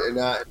 But and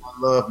I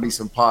love me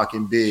some Pac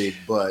and Big,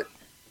 but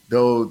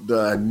though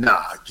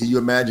can you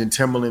imagine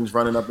Timberlands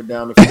running up and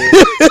down the floor?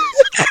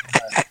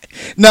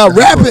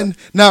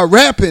 Now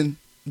rapping,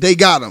 they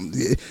got him.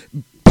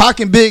 Pac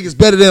and Big is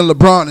better than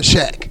LeBron and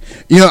Shaq.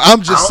 You know,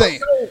 I'm just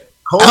saying.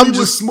 Kobe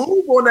was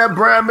smooth on that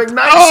Brian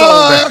McKnight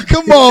song.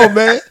 Come on,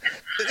 man.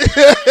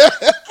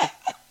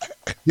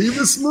 He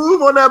was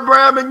smooth on that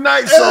Brian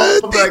McKnight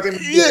song back in the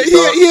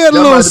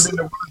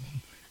day.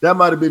 That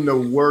might have been the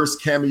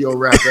worst cameo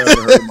rap I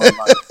ever heard in my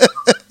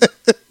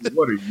life.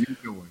 What are you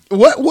doing?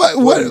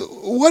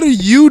 What are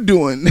you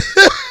doing?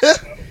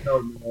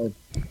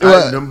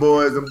 Them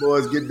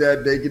boys get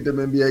that. They get them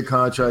NBA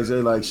contracts.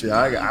 They're like, shit.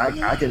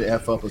 I can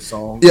F up a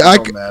song. Yeah, it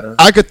don't matter.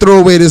 I could throw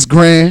away this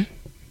grand.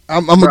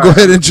 I'm gonna go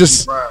ahead and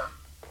just.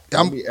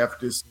 Let me F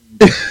this.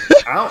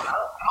 I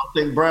don't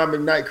think Brian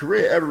McKnight's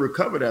career ever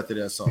recovered after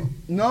that song.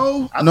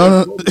 No. I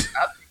think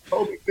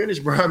Kobe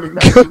finished Brian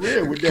McKnight's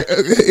career with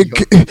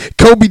that.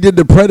 Kobe did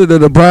the Predator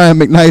to Brian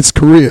McKnight's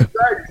career.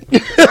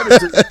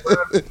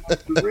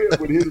 Career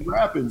with his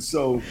rapping.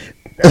 So,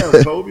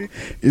 damn, Kobe.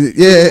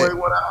 Yeah.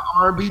 One of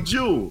our R&B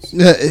jewels.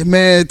 Yeah,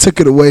 man, took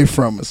it away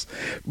from us.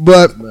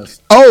 But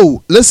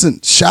listen,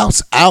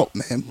 shouts out,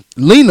 man.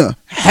 Lena,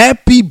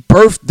 happy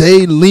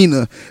birthday,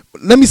 Lena.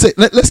 Let me say,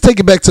 let's take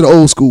it back to the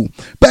old school.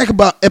 Back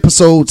about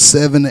episode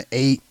 7 or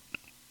 8,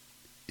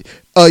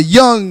 a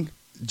young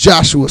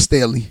Joshua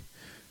Staley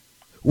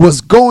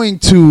was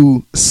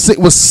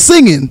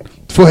singing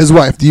for his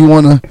wife. Do you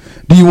wanna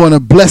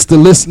bless the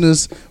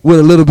listeners with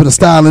a little bit of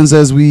stylings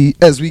as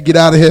we get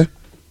out of here?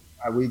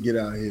 We get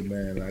out of here,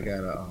 man. I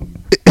gotta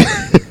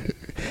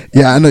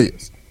yeah, I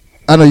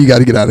know you got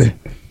to get out of here.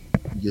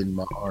 Getting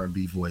my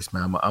R&B voice,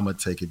 man. I'm gonna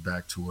take it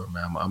back to her,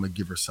 man. I'm gonna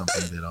give her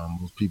something that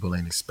most people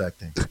ain't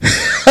expecting.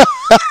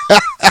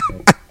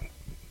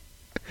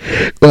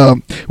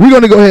 We're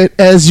gonna go ahead,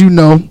 as you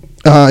know,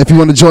 if you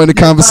want to join the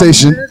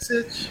conversation.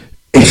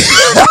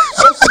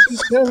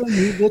 Telling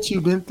me that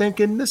you've been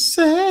thinking the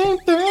same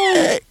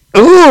thing.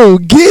 Ooh,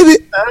 get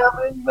it?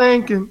 I've been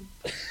thinking.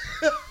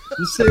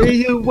 You say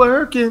you're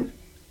working,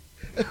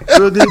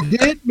 but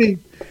it hit me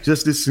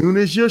just as soon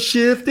as your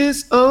shift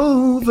is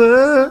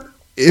over.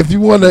 If you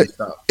want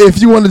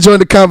to join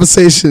the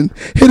conversation,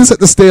 hit us at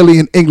the Staley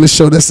and English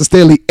Show. That's the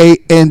Staley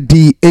AND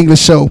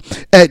English Show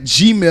at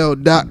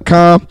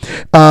gmail.com.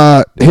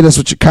 Hit us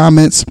with your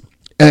comments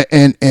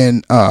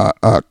and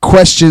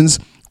questions.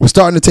 We're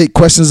starting to take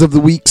questions of the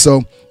week,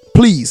 so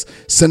please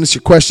send us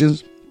your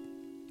questions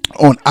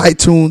on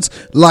iTunes.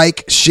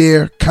 Like,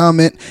 share,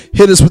 comment.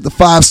 Hit us with the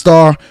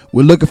 5-star.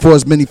 We're looking for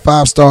as many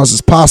 5 stars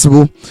as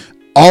possible.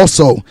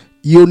 Also,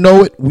 you'll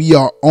know it, we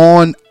are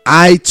on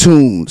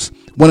iTunes.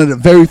 One of the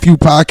very few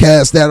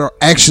podcasts that are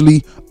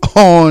actually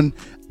on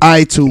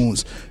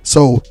iTunes.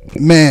 So,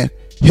 man,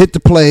 hit the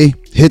play,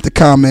 hit the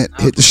comment,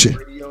 hit the share.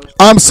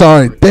 I'm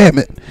sorry, damn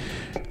it.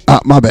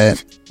 My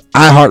bad.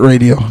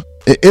 iHeartRadio.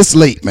 It's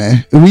late,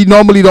 man. We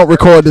normally don't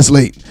record this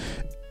late.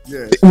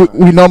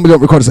 We normally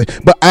don't record this late.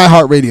 But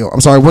iHeartRadio.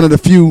 I'm sorry, one of the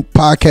few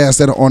podcasts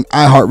that are on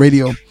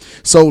iHeartRadio.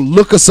 So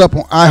look us up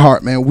on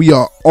iHeart, man. We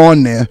are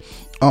on there.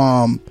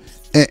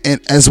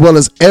 And as well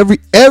as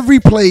every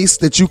place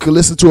that you can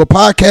listen to a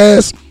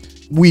podcast,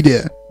 we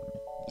there.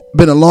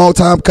 Been a long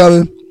time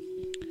coming.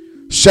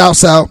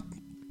 Shouts out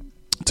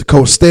to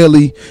Coach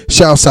Staley.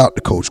 Shouts out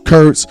to Coach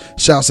Kurtz.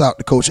 Shouts out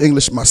to Coach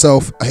English,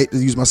 myself. I hate to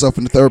use myself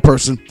in the third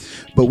person,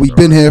 but we've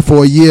been here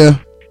for a year,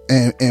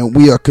 and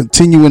we are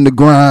continuing to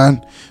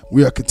grind.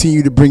 We are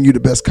continuing to bring you the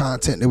best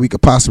content that we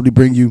could possibly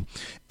bring you.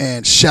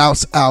 And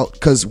shouts out,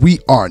 because we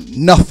are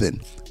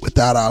nothing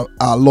without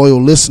our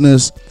loyal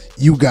listeners,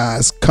 you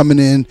guys coming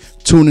in,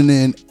 tuning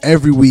in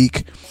every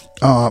week.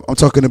 I'm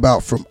talking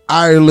about from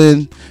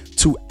Ireland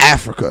to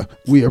Africa.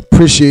 We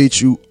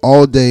appreciate you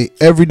all day,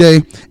 every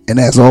day. And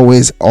as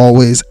always, oh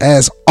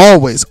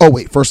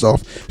wait, first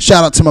off,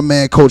 shout out to my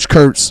man, Coach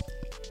Kurtz.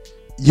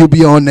 You'll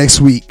be on next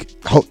week.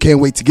 Can't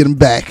wait to get him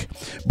back.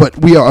 But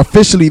we are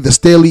officially the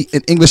Staley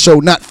and English Show,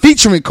 not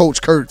featuring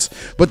Coach Kurtz,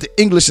 but the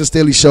English and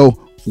Staley Show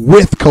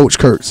with Coach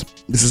Kurtz.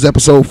 This is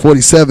episode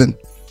 47,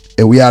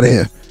 and we out of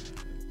here.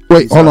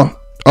 Wait, hold on.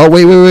 Oh,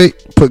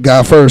 wait. Put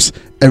God first.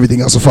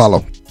 Everything else will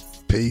follow.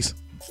 Peace.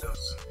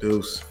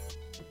 Deuce.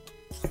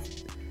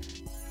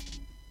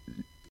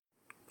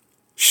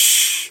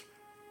 Shh.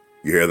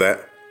 You hear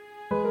that?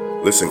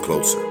 Listen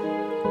closer.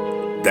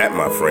 That,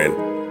 my friend,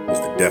 is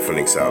the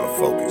deafening sound of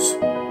focus.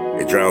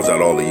 It drowns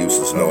out all the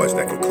useless noise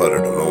that can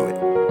clutter the moment.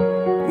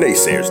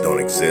 Naysayers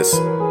don't exist.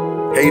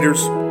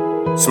 Haters?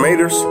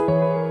 Smaters?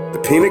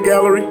 The peanut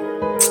gallery?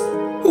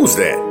 Who's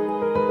that?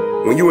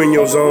 When you in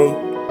your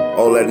zone,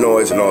 all that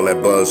noise and all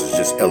that buzz is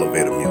just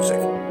elevator music.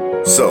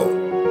 So,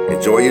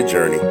 enjoy your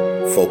journey,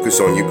 focus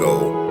on your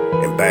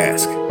goal, and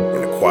bask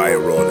in the quiet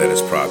roar that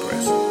is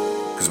progress.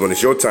 Because when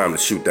it's your time to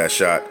shoot that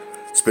shot,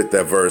 spit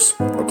that verse,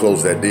 or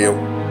close that deal,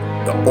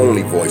 the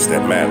only voice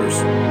that matters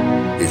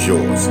is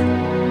yours.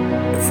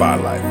 Defy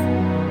life.